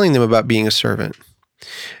 he's telling them about being a servant.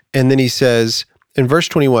 And then he says, in verse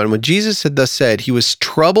 21, when Jesus had thus said, he was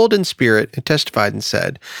troubled in spirit and testified and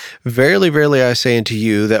said, verily, verily, I say unto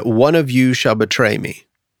you, that one of you shall betray me.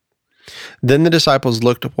 Then the disciples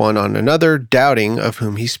looked one on another, doubting of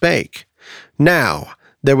whom he spake. Now,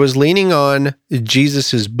 there was leaning on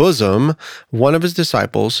Jesus' bosom one of his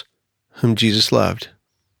disciples, whom Jesus loved.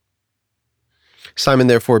 Simon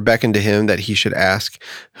therefore beckoned to him that he should ask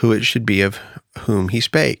who it should be of whom he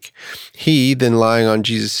spake. He, then lying on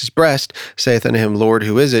Jesus' breast, saith unto him, Lord,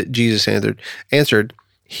 who is it? Jesus answered,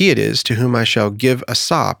 he it is to whom I shall give a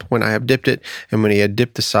sop when I have dipped it. And when he had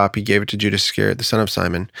dipped the sop, he gave it to Judas Iscariot, the son of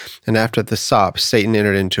Simon. And after the sop, Satan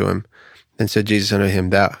entered into him. Then said Jesus unto him,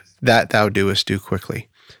 that thou doest, do quickly.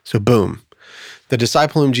 So boom, the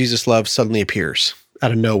disciple whom Jesus loved suddenly appears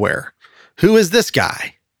out of nowhere. Who is this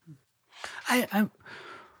guy?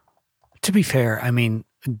 To be fair, I mean,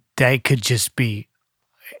 that could just be,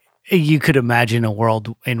 you could imagine a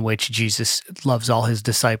world in which Jesus loves all his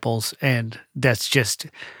disciples, and that's just,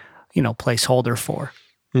 placeholder for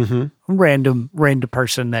random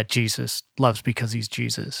person that Jesus loves because he's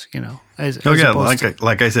Jesus,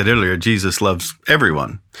 like I said earlier, Jesus loves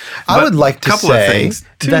everyone. I would like to say, a couple of things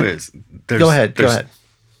too is, go ahead.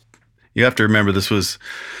 You have to remember this was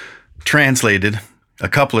translated a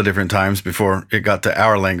couple of different times before it got to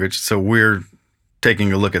our language. So we're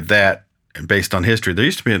taking a look at that based on history. There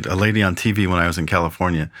used to be a lady on TV when I was in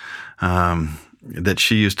California that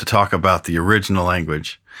she used to talk about the original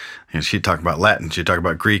language. And she'd talk about Latin, she'd talk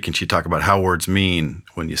about Greek, and she'd talk about how words mean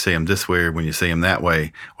when you say them this way or when you say them that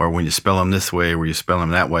way, or when you spell them this way or you spell them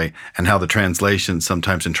that way, and how the translation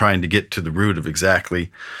sometimes in trying to get to the root of exactly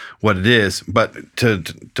what it is. But to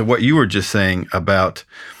what you were just saying about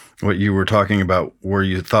what you were talking about where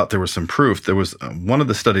you thought there was some proof, there was one of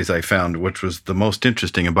the studies I found, which was the most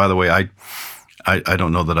interesting. And by the way, I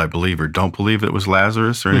don't know that I believe or don't believe it was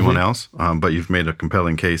Lazarus or anyone else, but you've made a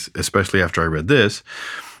compelling case, especially after I read this.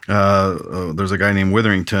 There's a guy named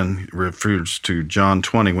Witherington, refers to John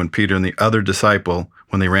 20, when Peter and the other disciple,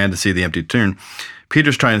 when they ran to see the empty tomb,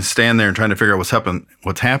 Peter's trying to stand there and trying to figure out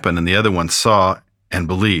what's happened, and the other one saw and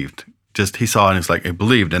believed. Just he saw and he's like, he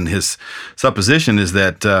believed. And his supposition is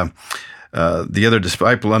that the other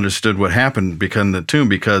disciple understood what happened in the tomb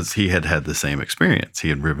because he had had the same experience. He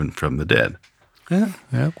had risen from the dead.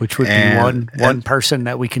 Yeah, which would be one person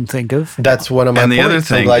that we can think of. That's one of my And the points. other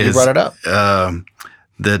thing I'm glad you is, brought it up.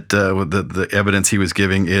 that the evidence he was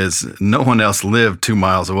giving is no one else lived 2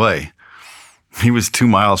 miles away. He was 2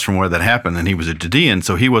 miles from where that happened, and he was a Judean,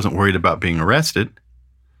 so he wasn't worried about being arrested.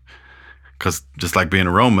 Because just like being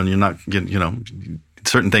a Roman, you're not getting,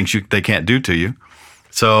 certain things they can't do to you.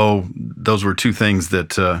 So those were two things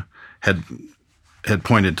that had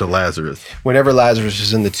pointed to Lazarus. Whenever Lazarus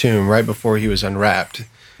was in the tomb, right before he was unwrapped,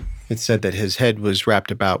 it said that his head was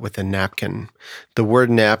wrapped about with a napkin. The word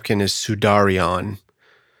napkin is sudarion.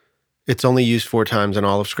 It's only used 4 times in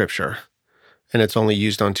all of Scripture, and it's only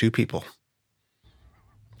used on 2 people.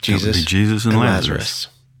 Jesus and Lazarus.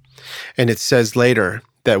 And it says later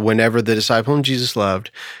that whenever the disciple whom Jesus loved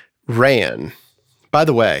ran, by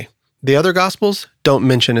the way, the other Gospels don't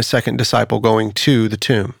mention a second disciple going to the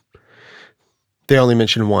tomb. They only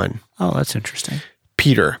mention one. Oh, that's interesting.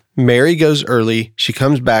 Peter. Mary goes early. She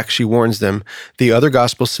comes back. She warns them. The other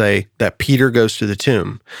Gospels say that Peter goes to the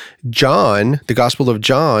tomb. John, the Gospel of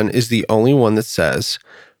John, is the only one that says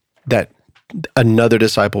that another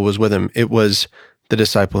disciple was with him. It was the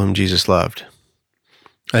disciple whom Jesus loved.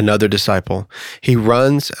 Another disciple.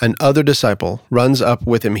 Another disciple runs up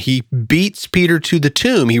with him. He beats Peter to the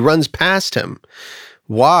tomb. He runs past him.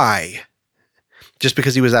 Why? Just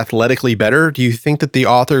because he was athletically better? Do you think that the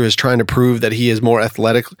author is trying to prove that he is more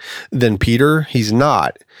athletic than Peter? He's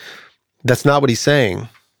not. That's not what he's saying.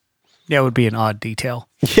 Yeah, it would be an odd detail.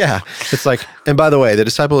 Yeah. It's like, and by the way, the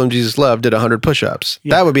disciple whom Jesus loved did 100 push-ups.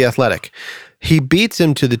 Yeah. That would be athletic. He beats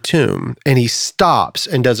him to the tomb, and he stops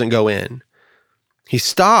and doesn't go in. He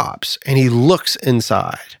stops, and he looks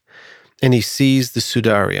inside, and he sees the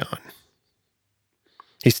sudarion.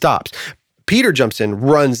 He stops. Peter jumps in,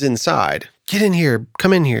 runs inside. Get in here.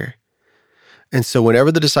 Come in here. And so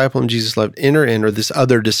whenever the disciple whom Jesus loved enter in, or this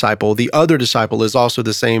other disciple, the other disciple is also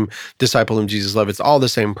the same disciple whom Jesus loved. It's all the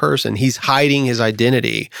same person. He's hiding his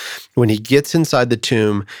identity. When he gets inside the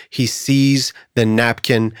tomb, he sees the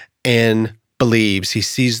napkin and believes. He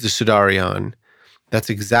sees the sudarion. That's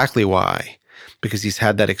exactly why, because he's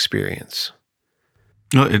had that experience.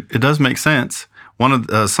 No, it does make sense.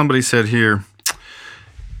 Somebody said here,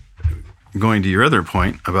 going to your other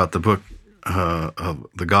point about the book of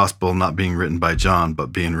the gospel not being written by John but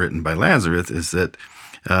being written by Lazarus, is that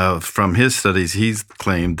from his studies he's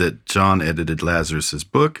claimed that John edited Lazarus's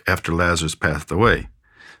book after Lazarus passed away,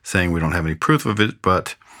 saying we don't have any proof of it,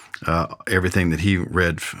 but everything that he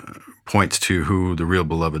read points to who the real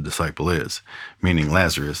beloved disciple is, meaning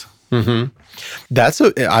Lazarus. Mm-hmm.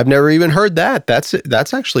 I've never even heard that.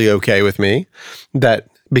 That's actually okay with me. That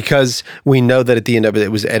because we know that at the end of it,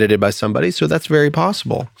 it was edited by somebody, so that's very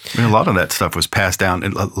possible. I mean, a lot of that stuff was passed down,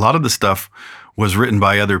 and a lot of the stuff was written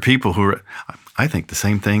by other people who were, I think the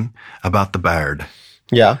same thing about the Bard.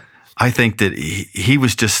 Yeah. I think that he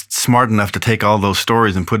was just smart enough to take all those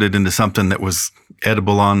stories and put it into something that was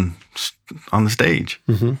edible on the stage.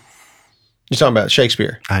 Mm-hmm. You're talking about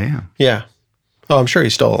Shakespeare? I am. Yeah. Oh, I'm sure he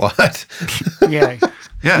stole a lot.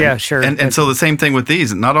 Yeah, sure. And so the same thing with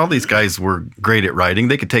these. Not all these guys were great at writing.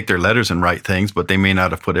 They could take their letters and write things, but they may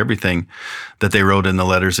not have put everything that they wrote in the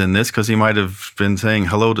letters in this, because he might have been saying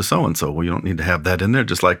hello to so-and-so. Well, you don't need to have that in there,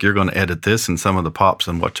 just like you're going to edit this and some of the pops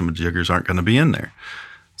and whatchamajiggers aren't going to be in there.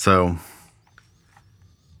 So.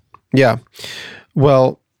 Yeah.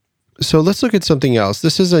 Well, so let's look at something else.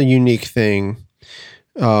 This is a unique thing.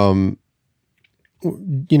 I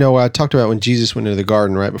talked about when Jesus went into the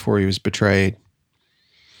garden right before he was betrayed.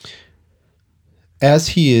 As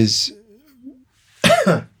he is,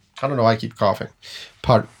 I don't know why I keep coughing.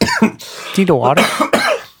 Pardon. Do you need a water?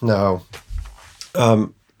 No.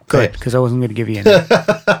 Good, because I wasn't going to give you any.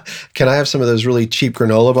 Can I have some of those really cheap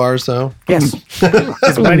granola bars, though? Yes,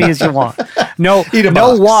 as many as you want. No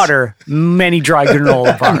water, many dry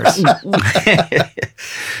granola bars.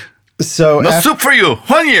 So soup for you,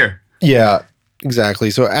 1 year. Yeah,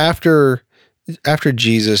 exactly. So after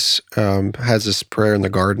Jesus has this prayer in the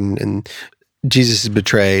garden and Jesus is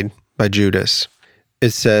betrayed by Judas,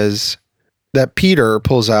 it says that Peter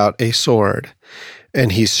pulls out a sword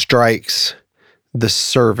and he strikes the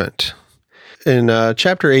servant. In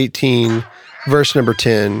chapter 18, verse number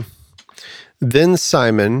 10, then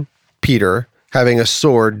Simon, Peter, having a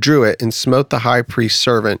sword, drew it and smote the high priest's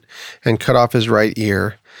servant and cut off his right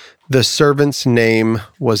ear. The servant's name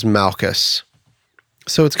was Malchus.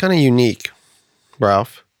 So it's kind of unique,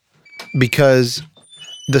 Ralph, because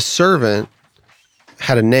the servant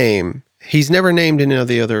had a name. He's never named in any of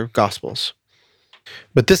the other Gospels.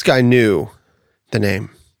 But this guy knew the name.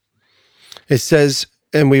 It says,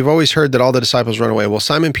 and we've always heard that all the disciples run away. Well,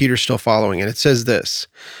 Simon Peter's still following, and it says this,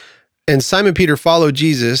 And Simon Peter followed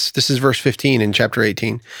Jesus. This is verse 15 in chapter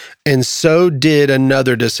 18. And so did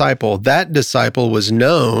another disciple. That disciple was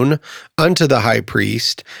known unto the high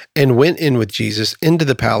priest and went in with Jesus into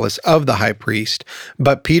the palace of the high priest.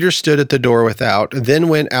 But Peter stood at the door without. Then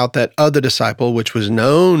went out that other disciple, which was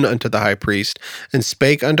known unto the high priest, and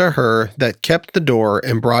spake unto her that kept the door,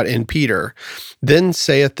 and brought in Peter. Then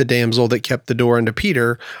saith the damsel that kept the door unto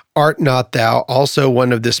Peter, Art not thou also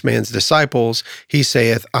one of this man's disciples? He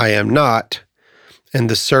saith, I am not. And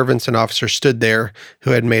the servants and officers stood there,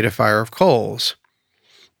 who had made a fire of coals.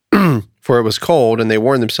 For it was cold, and they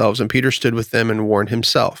warmed themselves, and Peter stood with them and warmed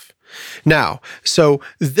himself. Now, so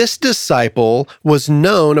this disciple was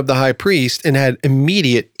known of the high priest and had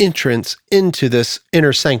immediate entrance into this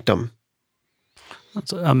inner sanctum.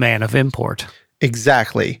 That's a man of import.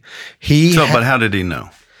 Exactly. But how did he know?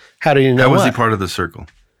 How did he know? How was what? he part of the circle?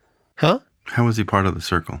 Huh? How was he part of the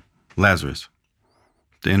circle? Lazarus,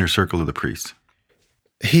 the inner circle of the priests.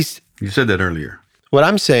 You said that earlier. What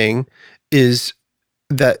I'm saying is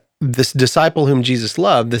that this disciple whom Jesus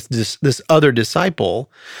loved, this other disciple,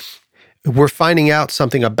 we're finding out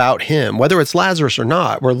something about him, whether it's Lazarus or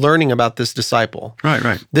not. We're learning about this disciple.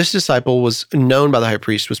 Right. This disciple was known by the high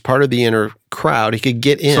priest, was part of the inner crowd. He could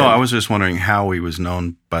get in. So I was just wondering how he was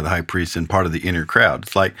known by the high priest and part of the inner crowd.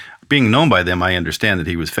 It's like being known by them, I understand that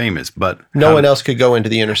he was famous, but no one else could go into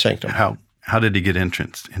the inner sanctum. How did he get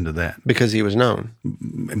entrance into that? Because he was known.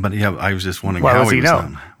 But yeah, I was just wondering Why how was he he was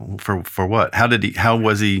known? known. For what? How was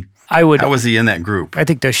he How was he in that group? I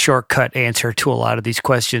think the shortcut answer to a lot of these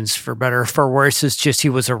questions, for better or for worse, is just he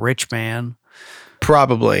was a rich man.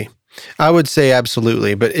 Probably. I would say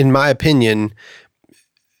absolutely. But in my opinion,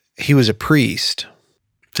 he was a priest.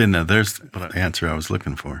 No, there's the answer I was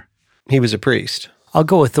looking for. He was a priest. I'll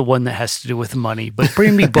go with the one that has to do with money, but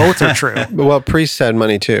bring me both are true. Well, priests had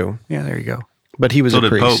money too. Yeah, there you go. But he was So a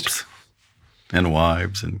did priest. popes and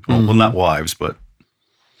wives, and well, not wives, but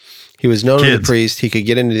He was known as a kids. priest. He could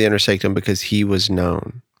get into the inner sanctum because he was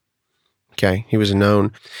known. Okay? He was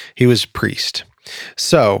known. He was a priest.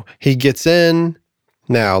 So he gets in.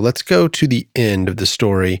 Now, let's go to the end of the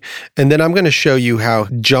story. And then I'm going to show you how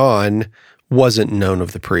John wasn't known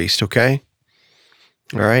of the priest, okay?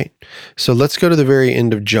 All right? So let's go to the very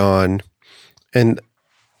end of John. And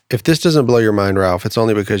if this doesn't blow your mind, Ralph, it's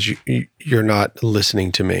only because you're not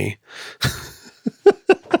listening to me.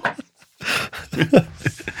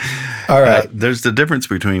 All right. There's the difference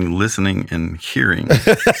between listening and hearing.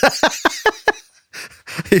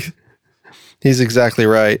 He's exactly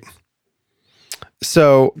right.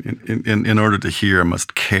 So, In order to hear, I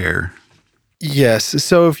must care. yes.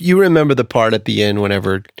 So if you remember the part at the end,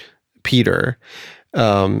 whenever Peter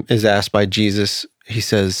is asked by Jesus, he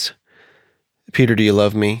says, Peter, do you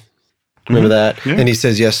love me? Remember that? Yeah. And he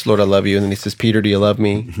says, yes, Lord, I love you. And then he says, Peter, do you love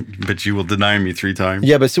me? But you will deny me 3 times.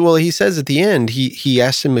 Yeah, but he says at the end, he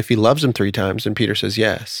asks him if he loves him 3 times, and Peter says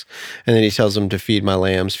yes. And then he tells him to feed my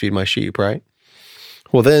lambs, feed my sheep, right?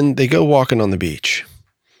 Well, then they go walking on the beach.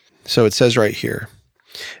 So it says right here,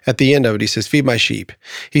 at the end of it, he says, feed my sheep.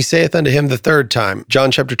 He saith unto him the 3rd time,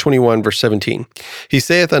 John chapter 21, verse 17. He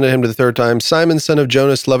saith unto him the 3rd time, Simon, son of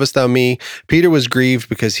Jonas, lovest thou me? Peter was grieved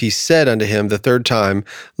because he said unto him the 3rd time,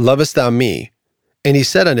 lovest thou me? And he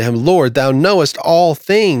said unto him, Lord, thou knowest all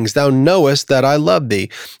things. Thou knowest that I love thee.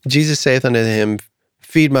 Jesus saith unto him,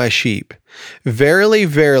 feed my sheep. Verily,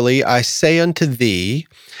 verily, I say unto thee,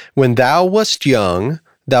 when thou wast young,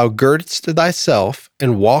 thou girdest thyself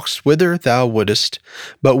and walkest whither thou wouldest.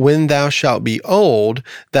 But when thou shalt be old,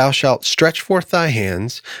 thou shalt stretch forth thy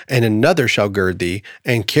hands, and another shall gird thee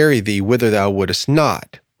and carry thee whither thou wouldest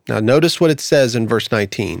not. Now notice what it says in verse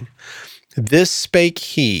 19. This spake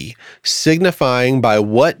he, signifying by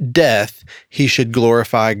what death he should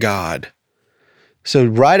glorify God. So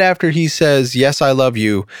right after he says, yes, I love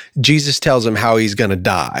you, Jesus tells him how he's going to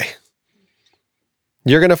die.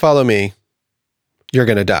 You're going to follow me. You're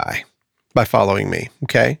going to die by following me,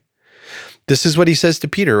 okay? This is what he says to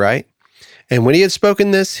Peter, right? And when he had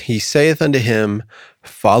spoken this, he saith unto him,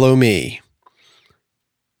 follow me.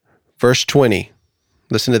 Verse 20,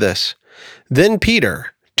 listen to this. Then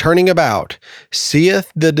Peter, turning about, seeth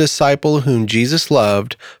the disciple whom Jesus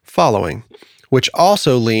loved following, which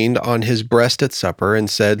also leaned on his breast at supper, and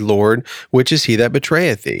said, Lord, which is he that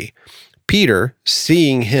betrayeth thee? Peter,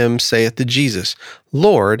 seeing him, saith to Jesus,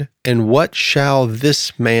 Lord, and what shall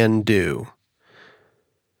this man do?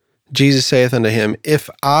 Jesus saith unto him, If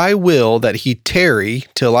I will that he tarry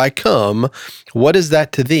till I come, what is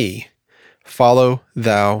that to thee? Follow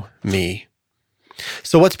thou me.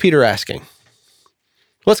 So what's Peter asking?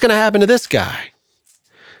 What's going to happen to this guy?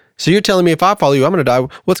 So you're telling me if I follow you, I'm going to die.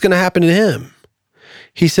 What's going to happen to him?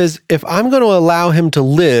 He says, if I'm going to allow him to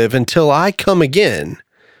live until I come again,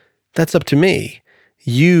 that's up to me.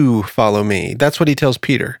 You follow me. That's what he tells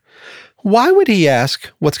Peter. Why would he ask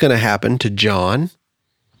what's going to happen to John?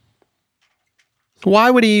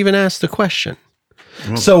 Why would he even ask the question?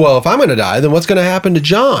 Well, if I'm going to die, then what's going to happen to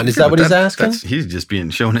John? Is that what he's asking? He's just being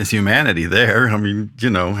shown his humanity there. I mean,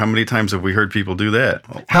 how many times have we heard people do that?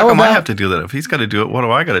 Well, How how come about- I have to do that? If he's got to do it, what do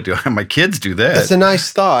I got to do? My kids do that. It's a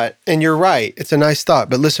nice thought, and you're right. It's a nice thought.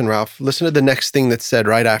 But listen, Ralph, listen to the next thing that's said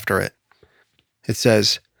right after it. It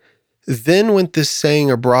says, then went this saying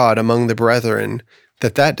abroad among the brethren,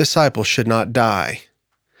 that disciple should not die.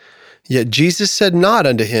 Yet Jesus said not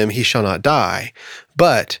unto him, he shall not die.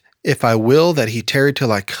 But if I will that he tarry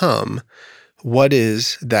till I come, what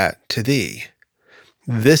is that to thee?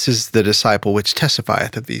 This is the disciple which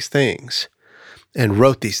testifieth of these things, and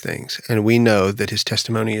wrote these things, and we know that his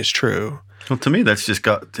testimony is true. Well, to me, that's just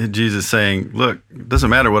got Jesus saying, look, it doesn't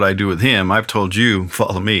matter what I do with him. I've told you,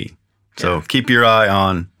 follow me. So keep your eye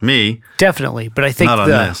on me. Definitely. But I think Not on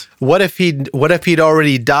this. What if he'd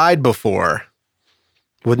already died before?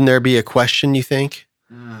 Wouldn't there be a question, you think?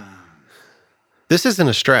 This isn't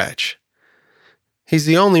a stretch. He's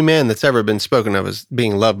the only man that's ever been spoken of as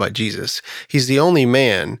being loved by Jesus. He's the only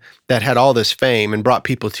man that had all this fame and brought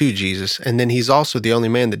people to Jesus. And then he's also the only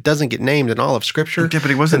man that doesn't get named in all of Scripture. Yeah, but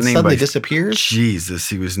he wasn't and named suddenly by disappears. Jesus.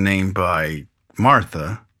 He was named by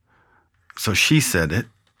Martha. So she said it.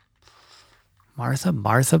 Martha.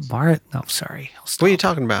 No, sorry. What are you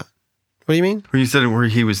talking about? What do you mean? Where you said it where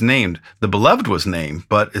he was named. The beloved was named,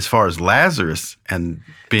 but as far as Lazarus and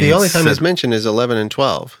being The only time said, he's mentioned is 11 and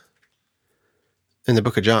 12 in the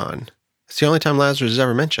book of John. It's the only time Lazarus is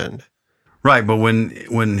ever mentioned. right, but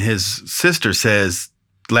when his sister says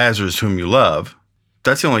Lazarus whom you love,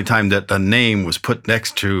 that's the only time that a name was put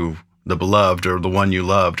next to the beloved or the one you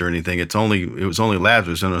loved or anything. It was only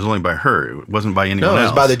Lazarus, and it was only by her. It wasn't by anyone else. No, it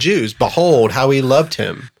was by the Jews. Behold how he loved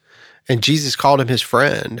him. And Jesus called him his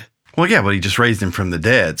friend. Well, yeah, but he just raised him from the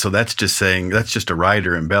dead. So that's just a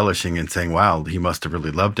writer embellishing and saying, wow, he must have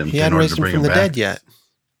really loved him He in hadn't order raised to him bring from him the back. dead yet.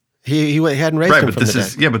 He hadn't raised Right, him but from this the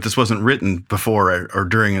is dead. yeah, but this wasn't written before or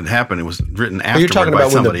during it happened. It was written afterward. You're talking by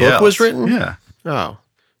about when the somebody book else. was written? Yeah. Oh,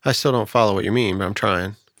 I still don't follow what you mean, but I'm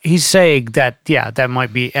trying. He's saying that, that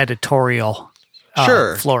might be editorial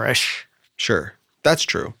Sure. flourish. Sure. That's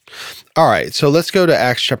true. All right. So let's go to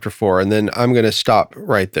Acts chapter 4, and then I'm going to stop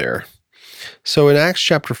right there. So in Acts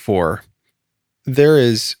chapter 4, there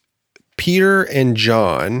is Peter and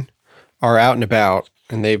John are out and about,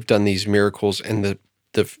 and they've done these miracles, and the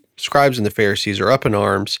scribes and the Pharisees are up in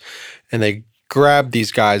arms, and they grab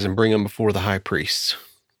these guys and bring them before the high priests.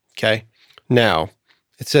 Okay? Now,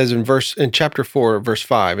 it says in chapter 4, verse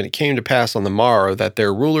 5, and it came to pass on the morrow that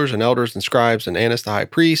their rulers and elders and scribes and Annas the high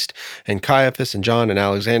priest and Caiaphas and John and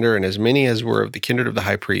Alexander and as many as were of the kindred of the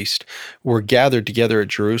high priest were gathered together at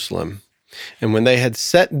Jerusalem. And when they had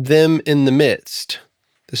set them in the midst,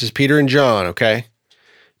 this is Peter and John, okay?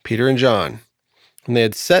 Peter and John. When they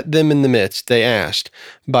had set them in the midst, they asked,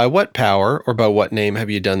 by what power or by what name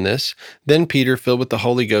have you done this? Then Peter, filled with the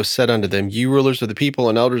Holy Ghost, said unto them, ye rulers of the people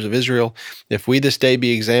and elders of Israel, if we this day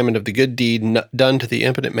be examined of the good deed done to the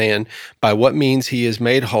impotent man, by what means he is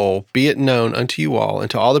made whole, be it known unto you all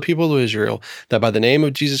and to all the people of Israel, that by the name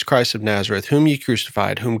of Jesus Christ of Nazareth, whom ye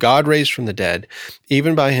crucified, whom God raised from the dead,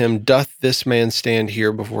 even by him doth this man stand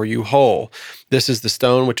here before you whole. This is the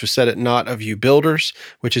stone which was set at naught of you builders,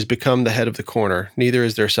 which is become the head of the corner. Neither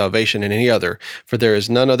is there salvation in any other, for there is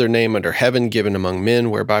none other name under heaven given among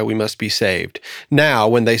men whereby we must be saved. Now,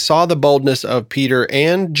 when they saw the boldness of Peter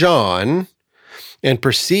and John, and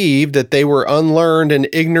perceived that they were unlearned and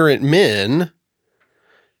ignorant men,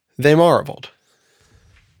 they marveled.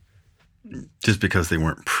 Just because they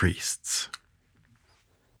weren't priests.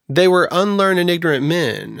 They were unlearned and ignorant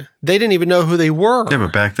men. They didn't even know who they were. Yeah,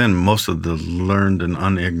 but back then, most of the learned and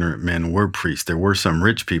unignorant men were priests. There were some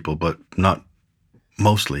rich people, but not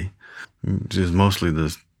mostly. It was mostly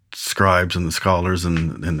the scribes and the scholars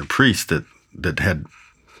and the priests that had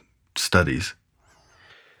studies.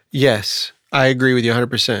 Yes, I agree with you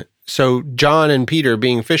 100%. So John and Peter,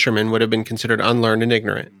 being fishermen, would have been considered unlearned and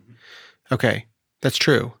ignorant. Okay, that's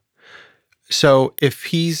true. So if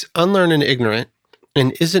he's unlearned and ignorant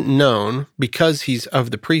and isn't known because he's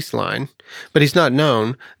of the priest line, but he's not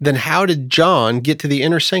known, then how did John get to the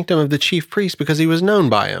inner sanctum of the chief priest? Because he was known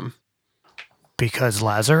by him. Because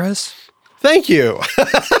Lazarus? Thank you.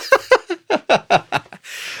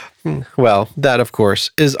 Well, that, of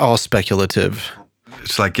course, is all speculative.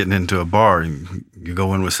 It's like getting into a bar and you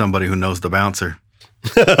go in with somebody who knows the bouncer.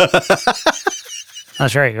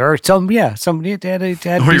 That's right. Or somebody had to Or be you're with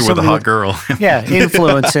a somebody hot girl. Yeah,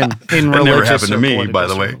 influence in That religious. never happened to or me, political by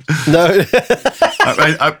the way. circles.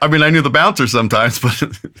 No, I mean, I knew the bouncer sometimes,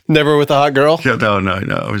 but never with a hot girl. yeah, no.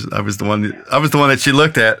 I was the one that she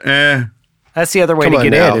looked at. That's the other way Come to on get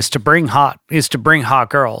now. in is to bring hot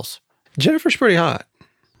girls. Jennifer's pretty hot.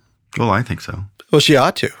 Well, I think so. Well, she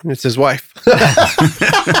ought to. It's his wife.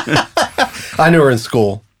 I knew her in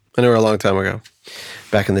school. I knew her a long time ago,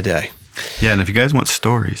 back in the day. Yeah, and if you guys want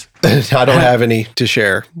stories, I don't have any to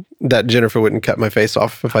share that Jennifer wouldn't cut my face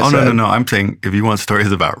off if I said. no. I'm saying if you want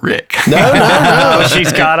stories about Rick. No. Oh,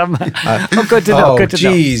 she's got them. Good to know. Oh, Good to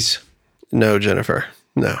know. geez. No, Jennifer.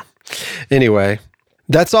 No. Anyway,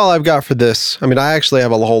 that's all I've got for this. I mean, I actually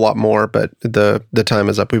have a whole lot more, but the time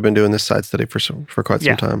is up. We've been doing this side study for quite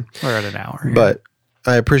some time. We're at an hour. Yeah. But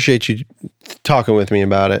I appreciate you talking with me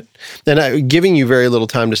about it. And giving you very little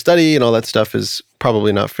time to study and all that stuff is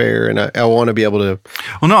probably not fair. And I want to be able to.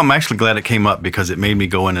 Well, no, I'm actually glad it came up because it made me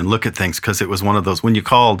go in and look at things because it was one of those, when you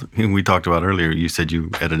called, we talked about earlier, you said you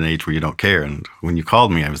at an age where you don't care. And when you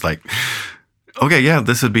called me, I was like, okay, yeah,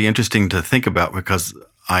 this would be interesting to think about because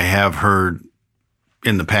I have heard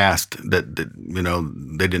in the past that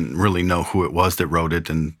they didn't really know who it was that wrote it.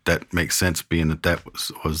 And that makes sense being that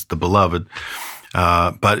was the beloved.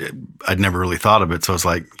 But I'd never really thought of it. So it's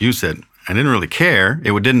like you said, I didn't really care.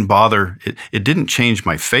 It didn't bother. It didn't change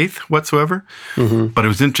my faith whatsoever. Mm-hmm. But it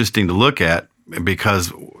was interesting to look at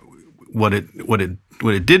because what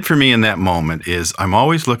it did for me in that moment is I'm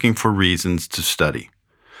always looking for reasons to study.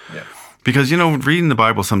 Yeah. Because reading the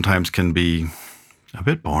Bible sometimes can be a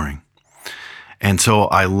bit boring. And so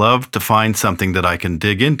I love to find something that I can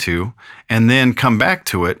dig into and then come back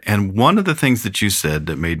to it. And one of the things that you said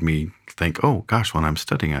that made me think, oh gosh, when I'm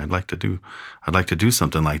studying, I'd like to do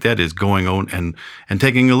something like that is going on and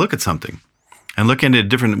taking a look at something and looking at it a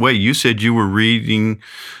different way. You said you were reading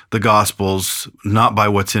the Gospels not by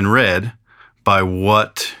what's in red, by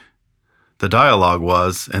what the dialogue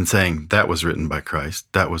was and saying that was written by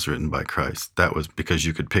Christ, that was written by Christ, that was because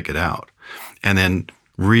you could pick it out. And then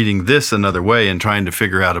reading this another way and trying to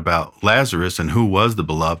figure out about Lazarus and who was the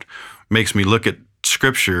beloved makes me look at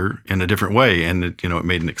Scripture in a different way, and it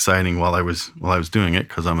made it exciting while I was doing it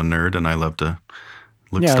because I'm a nerd and I love to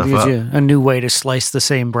look stuff it gives up. you a new way to slice the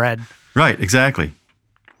same bread. Right, exactly.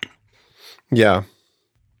 Yeah.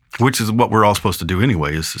 Which is what we're all supposed to do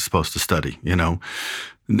anyway. Is supposed to study.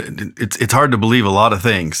 It's hard to believe a lot of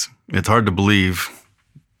things. It's hard to believe,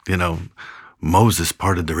 Moses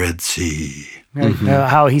parted the Red Sea. Mm-hmm.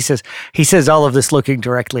 How he says all of this looking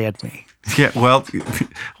directly at me. Yeah, well,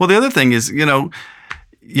 the other thing is,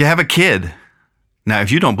 you have a kid. Now,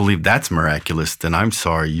 if you don't believe that's miraculous, then I'm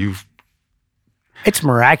sorry. It's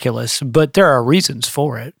miraculous, but there are reasons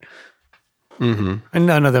for it. Mm-hmm. And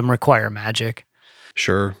none of them require magic.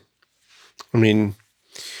 Sure. I mean,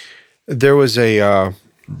 there was the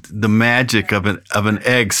magic of an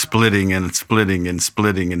egg splitting and splitting and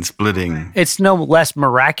splitting and splitting. It's no less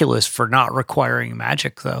miraculous for not requiring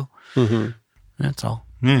magic, though. Mm-hmm. That's all.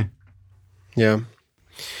 Yeah. Yeah.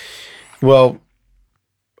 Well,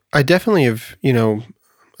 I definitely have,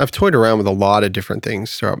 I've toyed around with a lot of different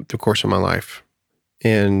things throughout the course of my life.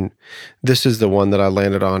 And this is the one that I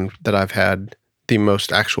landed on that I've had the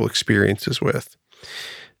most actual experiences with.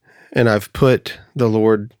 And I've put the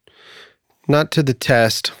Lord, not to the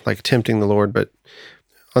test, like tempting the Lord, but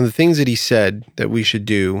on the things that he said that we should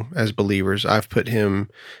do as believers, I've put him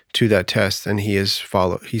to that test and he's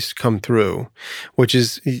come through, which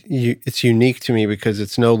is, it's unique to me because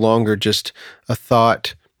it's no longer just a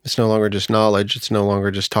thought. It's no longer just knowledge. It's no longer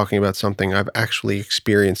just talking about something. I've actually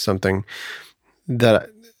experienced something that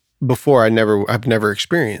before I've never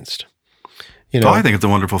experienced. I think it's a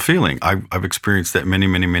wonderful feeling. I've experienced that many,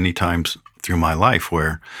 many, many times through my life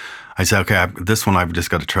where I say, okay, this one I've just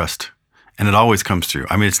got to trust. And it always comes through.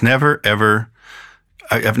 I mean, it's never, ever,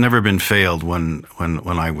 I've never been failed when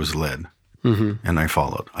I was led mm-hmm. and I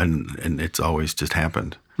followed. And it's always just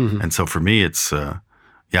happened. Mm-hmm. And so for me, it's,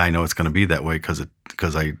 I know it's going to be that way because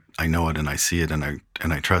I know it and I see it and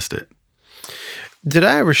I trust it. Did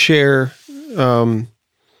I ever share the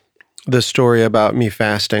story about me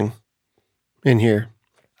fasting in here?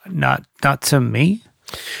 Not to me.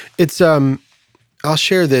 It's I'll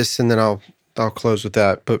share this and then I'll close with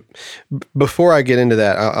that. But before I get into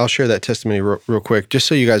that, I'll share that testimony real quick, just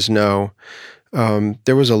so you guys know.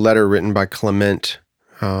 There was a letter written by Clement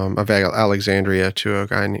of Alexandria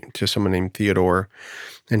to someone named Theodore,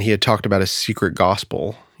 and he had talked about a secret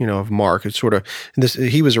gospel, of Mark. It's sort of this.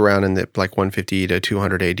 He was around in the 150 to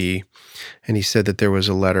 200 AD, and he said that there was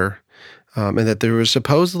a letter, and that there was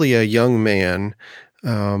supposedly a young man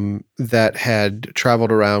that had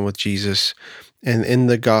traveled around with Jesus. And in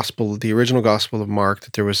the gospel, the original gospel of Mark,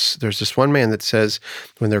 that there's this one man that says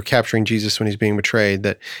when they're capturing Jesus when he's being betrayed,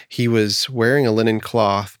 that he was wearing a linen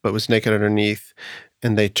cloth but was naked underneath,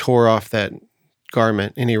 and they tore off that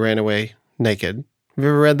garment and he ran away naked. Have you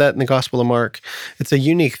ever read that in the Gospel of Mark? It's a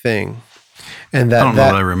unique thing. And that, I don't know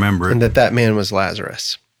that I remember it. And that man was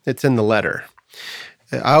Lazarus. It's in the letter.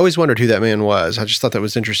 I always wondered who that man was. I just thought that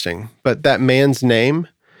was interesting. But that man's name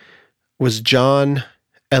was John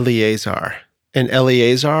Eleazar. And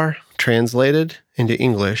Eleazar, translated into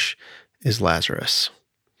English, is Lazarus.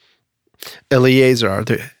 Eleazar,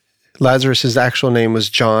 Lazarus' actual name was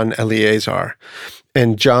John Eleazar.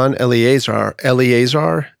 And John Eleazar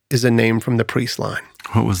is a name from the priest line.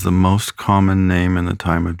 What was the most common name in the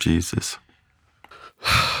time of Jesus?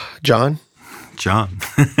 John? John.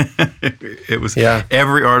 It was, yeah.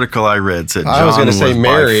 Every article I read said John I was going to say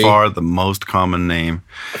Mary, by far the most common name.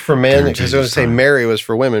 For men, because I was going to say Mary was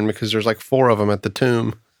for women because there's like 4 of them at the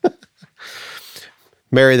tomb.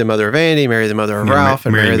 Mary, the mother of Andy, Mary, the mother of Ralph,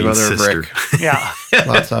 and Mary the mother sister. of Rick. Yeah.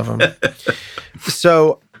 Lots of them.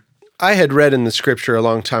 So I had read in the scripture a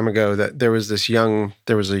long time ago that there was a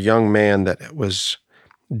young man that was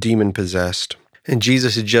demon possessed. And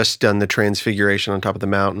Jesus had just done the transfiguration on top of the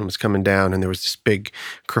mountain and was coming down, and there was this big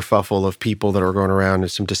kerfuffle of people that were going around,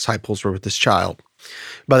 and some disciples were with this child.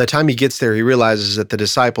 By the time he gets there, he realizes that the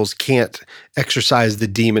disciples can't exorcise the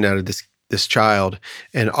demon out of this child,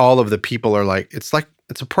 and all of the people are like, it's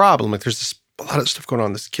a problem. Like there's a lot of stuff going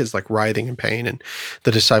on. This kid's like writhing in pain, and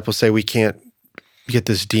the disciples say, we can't get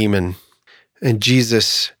this demon. And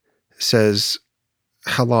Jesus says,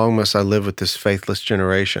 how long must I live with this faithless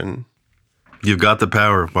generation? You've got the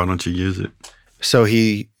power. Why don't you use it? So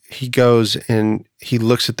he goes and he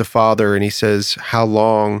looks at the father and he says, how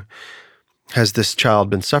long has this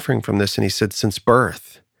child been suffering from this? And he said, since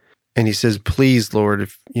birth. And he says, please, Lord,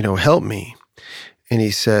 help me. And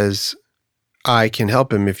he says, I can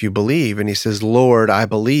help him if you believe. And he says, Lord, I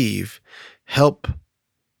believe. Help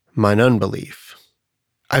mine unbelief.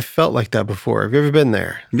 I've felt like that before. Have you ever been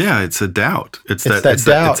there? Yeah, it's a doubt. It's that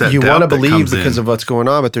doubt. You want to believe because in. of what's going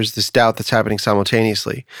on, but there's this doubt that's happening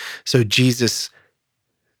simultaneously. So Jesus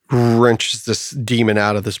wrenches this demon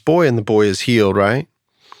out of this boy, and the boy is healed, right?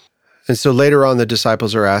 And so later on, the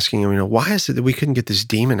disciples are asking him, why is it that we couldn't get this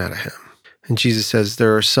demon out of him? And Jesus says,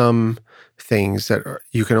 there are some things that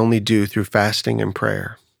you can only do through fasting and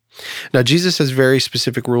prayer. Now, Jesus has very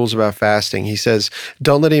specific rules about fasting. He says,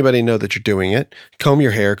 don't let anybody know that you're doing it. Comb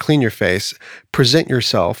your hair, clean your face, present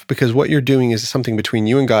yourself, because what you're doing is something between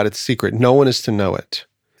you and God. It's secret. No one is to know it.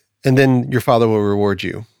 And then your Father will reward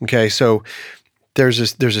you. Okay, so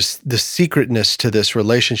there's the secretness to this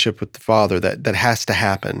relationship with the Father that has to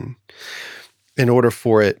happen in order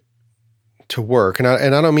for it to work. And I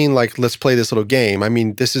don't mean like, let's play this little game. I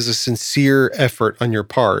mean, this is a sincere effort on your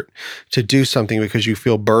part to do something because you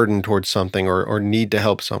feel burdened towards something or need to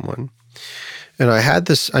help someone. And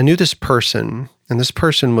I knew this person, and this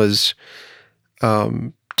person was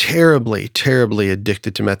terribly, terribly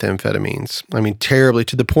addicted to methamphetamines. I mean, terribly,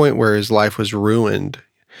 to the point where his life was ruined.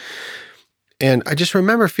 And I just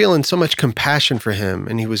remember feeling so much compassion for him.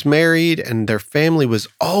 And he was married, and their family was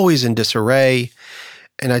always in disarray.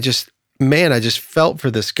 And I just felt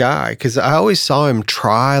for this guy because I always saw him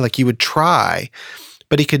try, like he would try,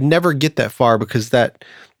 but he could never get that far because that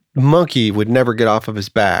monkey would never get off of his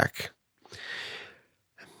back.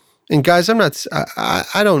 And guys,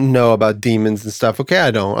 I don't know about demons and stuff. Okay,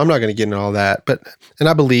 I'm not going to get into all that. And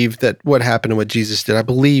I believe that what happened and what Jesus did, I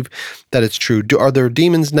believe that it's true. Are there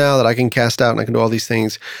demons now that I can cast out and I can do all these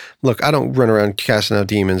things? Look, I don't run around casting out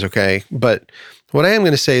demons, okay? But what I am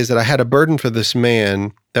going to say is that I had a burden for this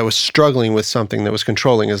man that was struggling with something that was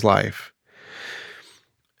controlling his life.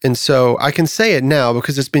 And so I can say it now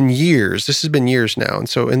because it's been years. This has been years now.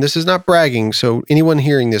 And this is not bragging. So anyone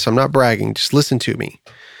hearing this, I'm not bragging. Just listen to me.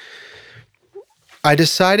 I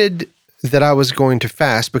decided that I was going to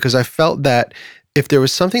fast because I felt that if there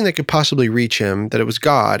was something that could possibly reach him, that it was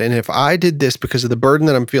God. And if I did this because of the burden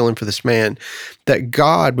that I'm feeling for this man, that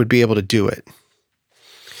God would be able to do it.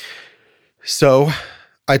 So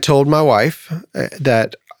I told my wife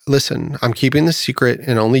that, listen, I'm keeping this secret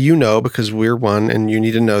and only you know because we're one and you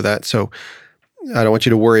need to know that. So I don't want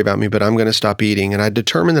you to worry about me, but I'm going to stop eating. And I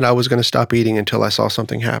determined that I was going to stop eating until I saw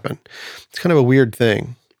something happen. It's kind of a weird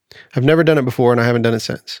thing. I've never done it before and I haven't done it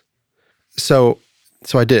since. So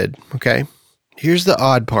I did, okay? Here's the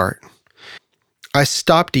odd part. I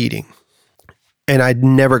stopped eating and I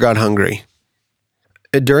never got hungry.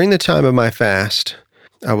 During the time of my fast,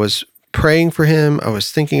 I was praying for him. I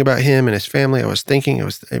was thinking about him and his family. I was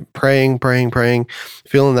praying,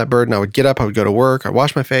 feeling that burden. I would get up, I would go to work, I'd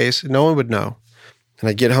wash my face. No one would know. And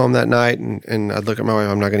I'd get home that night and I'd look at my wife,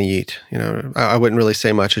 I'm not going to eat. I wouldn't really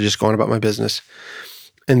say much. I'd just go on about my business.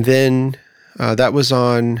 And then that was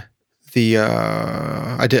on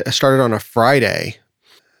I started on a Friday.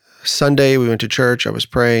 Sunday, we went to church. I was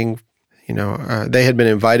praying. They had been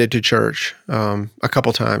invited to church a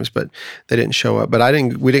couple times, but they didn't show up. But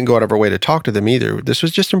we didn't go out of our way to talk to them either. This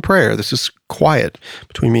was just in prayer. This is quiet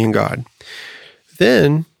between me and God.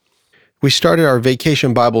 Then we started our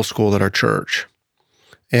vacation Bible school at our church.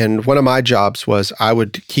 And one of my jobs was I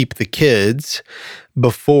would keep the kids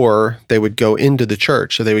before they would go into the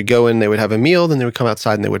church. So they would go in, they would have a meal, then they would come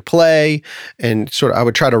outside and they would play. And I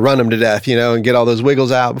would try to run them to death, and get all those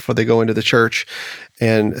wiggles out before they go into the church.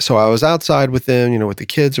 And so I was outside with them, with the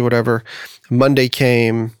kids or whatever. Monday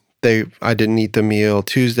came, I didn't eat the meal.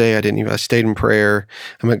 Tuesday, I stayed in prayer.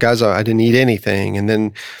 Guys, I didn't eat anything. And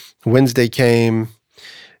then Wednesday came,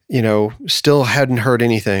 still hadn't heard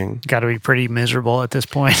anything. Got to be pretty miserable at this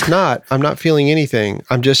point. I'm not feeling anything.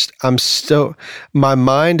 My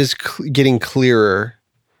mind is getting clearer,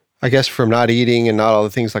 I guess, from not eating and not all the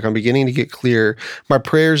things. Like I'm beginning to get clear. My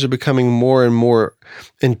prayers are becoming more and more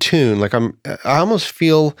in tune. Like I almost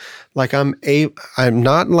feel like I'm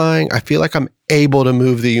not lying. I feel like I'm able to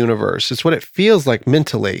move the universe. It's what it feels like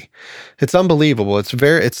mentally. It's unbelievable.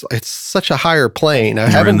 It's such a higher plane. I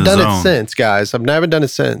haven't done it since, guys. I've never done it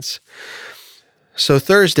since. So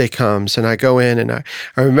Thursday comes and I go in and I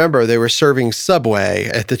remember they were serving Subway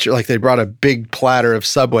at like they brought a big platter of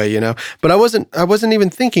Subway, but I wasn't even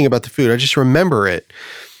thinking about the food. I just remember it.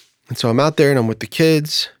 And so I'm out there and I'm with the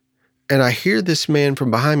kids and I hear this man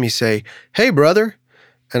from behind me say, "Hey, brother."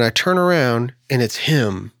 And I turn around and it's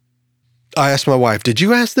him. I asked my wife, "Did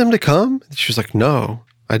you ask them to come?" She was like, "No,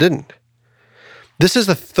 I didn't." This is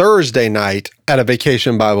a Thursday night at a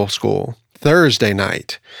vacation Bible school. Thursday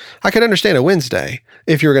night. I could understand a Wednesday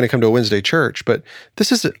if you were going to come to a Wednesday church, but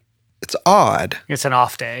it's odd. It's an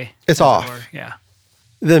off day. It's off. Yeah.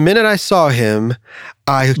 The minute I saw him,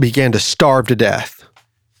 I began to starve to death.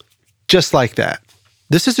 Just like that.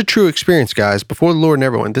 This is a true experience, guys, before the Lord and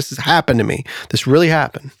everyone. This has happened to me. This really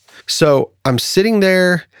happened. So I'm sitting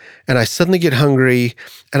there and I suddenly get hungry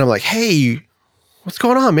and I'm like, "Hey, what's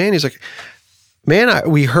going on, man?" He's like, "Man,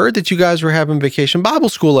 we heard that you guys were having vacation Bible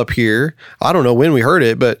school up here. I don't know when we heard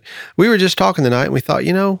it, but we were just talking tonight and we thought,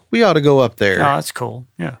 we ought to go up there." Oh, that's cool.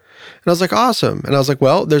 Yeah. And I was like, "Awesome." And I was like,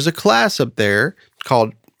 "Well, there's a class up there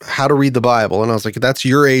called How to Read the Bible." And I was like, "That's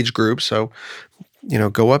your age group. So,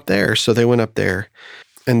 go up there." So they went up there.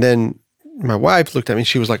 And then my wife looked at me and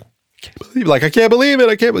she was like, I can't believe it.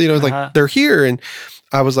 I can't believe it. Like, they're here. And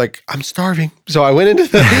I was like, "I'm starving." So I went into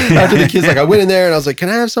after the kids, I went in there and I was like, "Can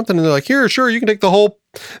I have something?" And they're like, "Here, sure. You can take the whole,"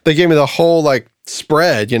 they gave me the whole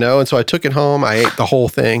spread, And so I took it home. I ate the whole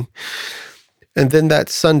thing. And then that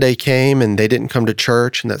Sunday came and they didn't come to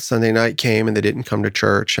church. And that Sunday night came and they didn't come to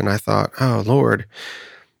church. And I thought, "Oh, Lord,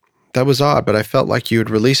 that was odd." But I felt like you had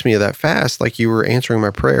released me of that fast, like you were answering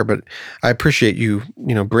my prayer. But I appreciate you,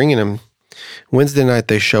 bringing them. Wednesday night,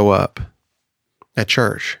 they show up at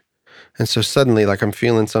church. And so suddenly, I'm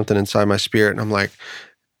feeling something inside my spirit, and I'm like,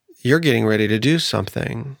 "You're getting ready to do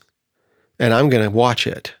something, and I'm going to watch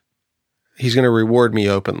it. He's going to reward me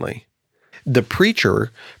openly." The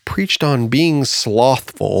preacher preached on being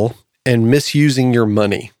slothful and misusing your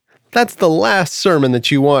money. That's the last sermon that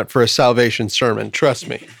you want for a salvation sermon, trust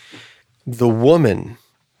me. The woman,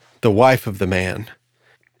 the wife of the man,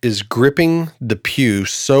 is gripping the pew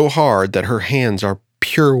so hard that her hands are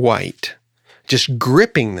pure white, just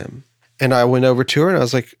gripping them. And I went over to her and I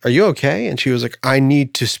was like, "Are you okay?" And she was like, "I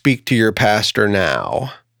need to speak to your pastor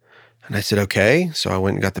now." And I said, "Okay." So I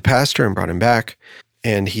went and got the pastor and brought him back.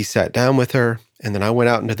 And he sat down with her. And then I went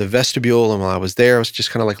out into the vestibule. And while I was there, I was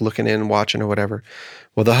just kind of looking in, watching or whatever.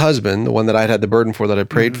 Well, the husband, the one that I'd had the burden for, that I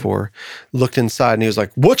prayed for, looked inside and he was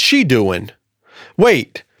like, "What's she doing?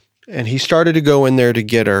 Wait." And he started to go in there to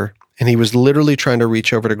get her. And he was literally trying to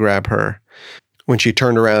reach over to grab her when she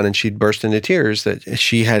turned around and she'd burst into tears that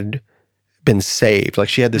she had been saved.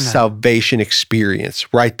 She had this salvation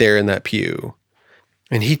experience right there in that pew.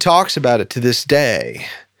 And he talks about it to this day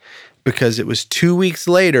because it was 2 weeks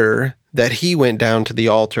later that he went down to the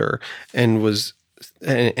altar and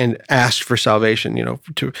asked for salvation,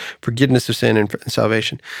 to forgiveness of sin and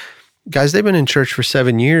salvation. Guys, they've been in church for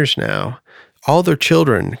 7 years now. All their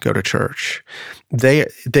children go to church.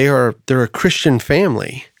 They're a Christian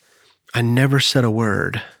family. I never said a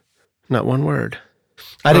word, not one word.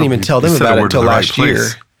 I didn't even tell them about it until last year.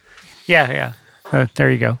 Yeah.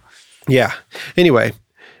 There you go. Yeah. Anyway,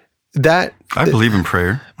 I believe in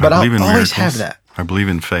prayer. But I believe I'll in always miracles. have that. I believe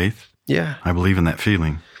in faith. Yeah. I believe in that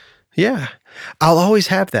feeling. Yeah. I'll always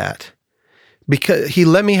have that because he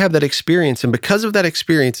let me have that experience. And because of that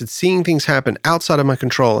experience and seeing things happen outside of my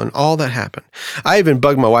control and all that happened, I even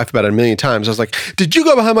bugged my wife about it a million times. I was like, did you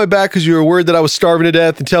go behind my back because you were worried that I was starving to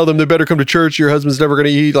death and tell them they better come to church? Your husband's never going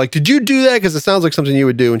to eat. Like, did you do that? Because it sounds like something you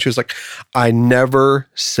would do. And she was like, I never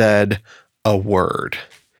said a word.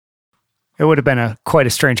 It would have been quite a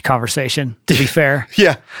strange conversation, to be fair.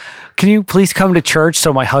 Yeah. Can you please come to church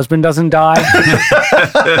so my husband doesn't die?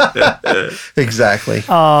 Exactly.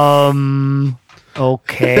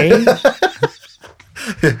 Okay.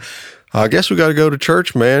 I guess we got to go to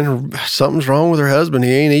church, man. Something's wrong with her husband.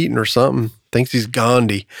 He ain't eating or something. Thinks he's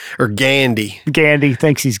Gandhi or Gandhi. Gandhi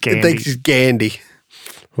thinks he's Gandhi. Thinks he's Gandhi.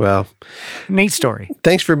 Well, neat story.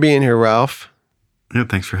 thanks for being here, Ralph. Yeah,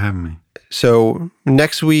 thanks for having me. So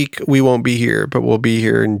next week we won't be here, but we'll be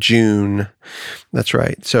here in June. That's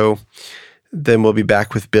right. So then we'll be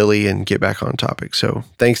back with Billy and get back on topic. So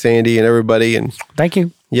thanks, Andy and everybody. And Thank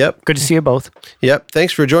you. yep. Good to see you both. Yep.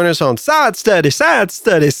 Thanks for joining us on Side Studies. I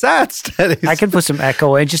can put some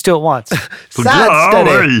echo in. Just do it once.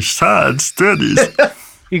 Side studies.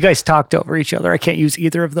 You guys talked over each other. I can't use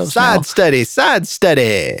either of those now. Side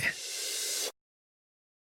study.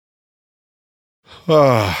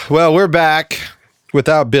 Oh, well, we're back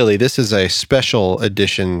without Billy. This is a special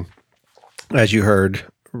edition, as you heard.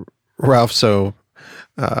 Ralph, so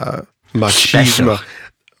machismo,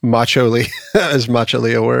 macho-ly, is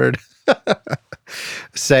macho-ly a word?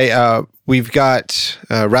 We've got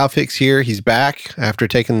Ralph Hicks here. He's back after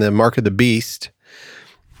taking the mark of the beast.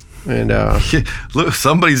 And Look,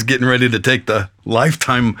 somebody's getting ready to take the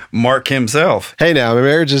lifetime mark himself. hey, now, my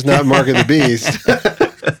marriage is not mark of the beast.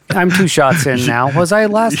 I'm 2 shots in now. Was I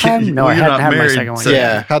last time? No, Well, I you're hadn't not had my married, second one. so-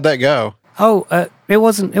 Yeah, how'd that go? Oh, it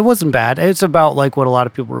wasn't bad. It's about like what a lot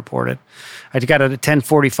of people reported. I got it at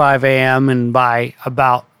 10:45 a.m. and by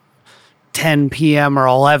about 10 p.m. or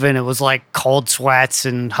 11, it was like cold sweats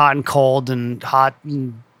and hot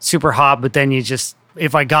and super hot. But then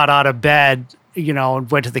if I got out of bed,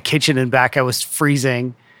 and went to the kitchen and back, I was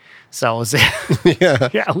freezing. So it was, Yeah.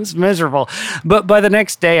 yeah, it was miserable. But by the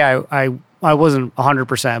next day, I wasn't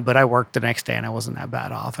 100%, but I worked the next day and I wasn't that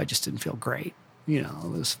bad off. I just didn't feel great. It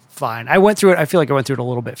was fine. I went through it. I feel like I went through it a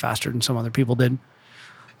little bit faster than some other people did.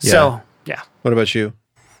 So, yeah. What about you?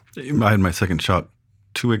 I had my second shot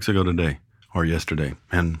 2 weeks ago today or yesterday.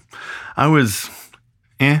 And I was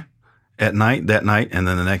that night. And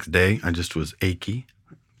then the next day, I just was achy.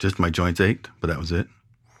 Just my joints ached, but that was it.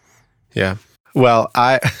 Yeah. Well,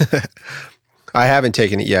 I haven't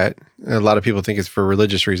taken it yet. A lot of people think it's for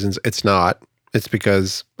religious reasons. It's not. It's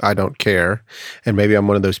because I don't care. And maybe I'm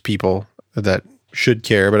one of those people that should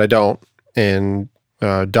care, but I don't. And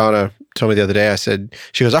Donna told me the other day,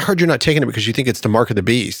 she goes, I heard you're not taking it because you think it's the mark of the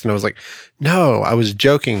beast. And I was like, no, I was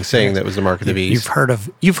joking saying that was the mark of the beast.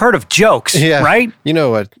 You've heard of jokes, right? You know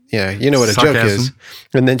what a joke is. Sarcasm.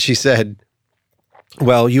 And then she said,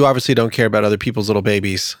 well, you obviously don't care about other people's little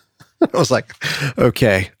babies. I was like,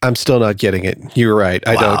 okay, I'm still not getting it. You're right.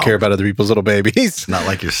 I don't care about other people's little babies. It's not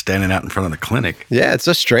like you're standing out in front of the clinic. Yeah, it's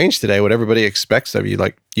so strange today what everybody expects of you.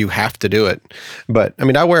 Like, you have to do it. But, I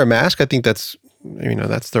mean, I wear a mask. I think that's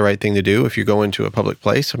the right thing to do if you go into a public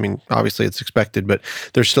place. I mean, obviously it's expected, but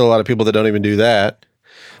there's still a lot of people that don't even do that.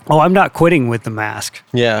 Oh, I'm not quitting with the mask.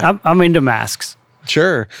 Yeah. I'm into masks.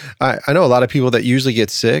 Sure. I know a lot of people that usually get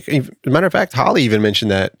sick. As a matter of fact, Holly even mentioned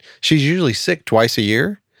that she's usually sick twice a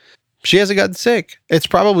year. She hasn't gotten sick. It's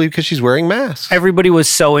probably because she's wearing masks. Everybody was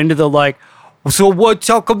so into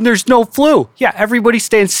how come there's no flu? Yeah, everybody's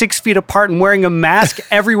staying 6 feet apart and wearing a mask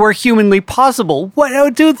everywhere humanly possible. What do I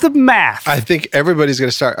do with the math? I think everybody's going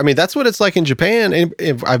to start. I mean, that's what it's like in Japan. And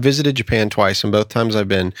I visited Japan twice, and both times I've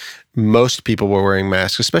been, most people were wearing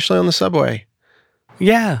masks, especially on the subway.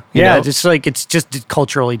 Yeah. You know? It's just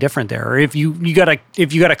culturally different there. Or if you got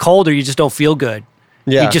a cold or you just don't feel good,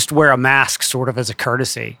 Yeah. you just wear a mask sort of as a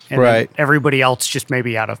courtesy. And Right. then everybody else just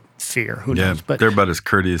maybe out of fear. Who Yeah, knows? But they're about as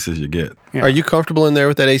courteous as you get. Yeah. Are you comfortable in there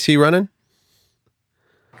with that AC running?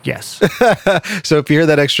 yes. So if you hear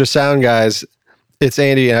that extra sound, guys, it's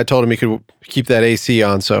Andy, and I told him he could keep that AC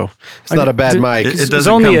on, so it's not a bad mic. It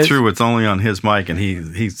doesn't come through. It's only on his mic, and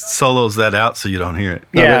he solos that out so you don't hear it.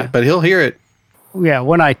 No, Yeah. but he'll hear it. Yeah,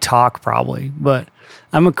 when I talk probably, but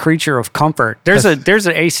I'm a creature of comfort. There's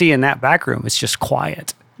an AC in that back room. It's just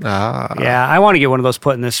quiet. Ah, Yeah, I want to get one of those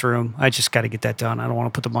put in this room. I just got to get that done. I don't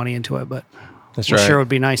want to put the money into it, but that's I'm right. sure it would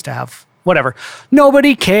be nice to have whatever.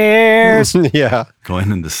 Nobody cares. Yeah.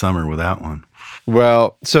 Going into summer without one.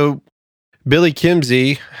 Well, so Billy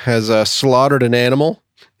Kimsey has slaughtered an animal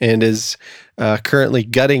and is currently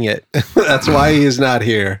gutting it. That's why he is not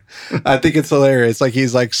here. I think it's hilarious. Like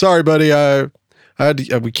he's like, "Sorry, buddy,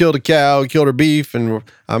 we killed a cow, we killed her beef, and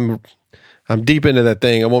I'm deep into that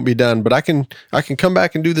thing. I won't be done, but I can come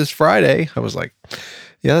back and do this Friday." I was like,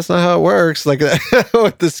 "Yeah, that's not how it works." Like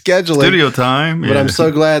with the scheduling, Studio time. But I'm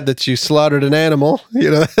so glad that you slaughtered an animal.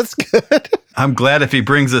 That's good. I'm glad if he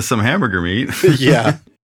brings us some hamburger meat. Yeah.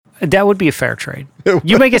 That would be a fair trade.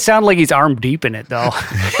 You make it sound like he's arm deep in it, though.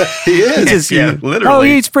 He is. Literally. Oh,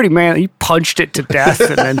 he's pretty man. He punched it to death,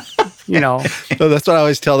 and then, So that's what I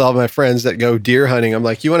always tell all my friends that go deer hunting. I'm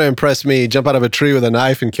like, you want to impress me, jump out of a tree with a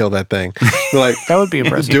knife and kill that thing. They're like, that would be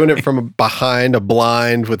impressive. Doing it from behind a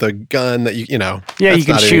blind with a gun that Yeah, you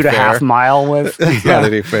can shoot a half mile with. That's not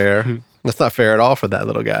any fair. That's not fair at all for that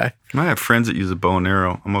little guy. I have friends that use a bow and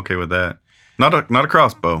arrow. I'm okay with that. Not a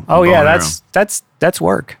crossbow. Oh yeah, that's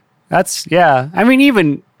work. I mean,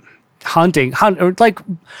 even hunting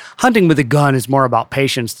with a gun is more about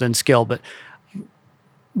patience than skill,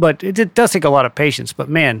 but it does take a lot of patience. But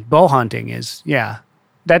man, bow hunting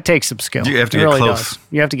that takes some skill. You have to get close.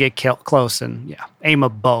 You have to get close and aim a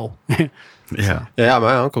bow. Yeah. Yeah,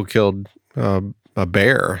 my uncle killed a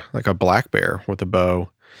bear, like a black bear with a bow.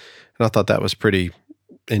 And I thought that was pretty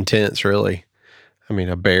intense, really. I mean,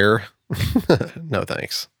 a bear? No,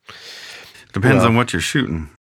 thanks. Depends on what you're shooting.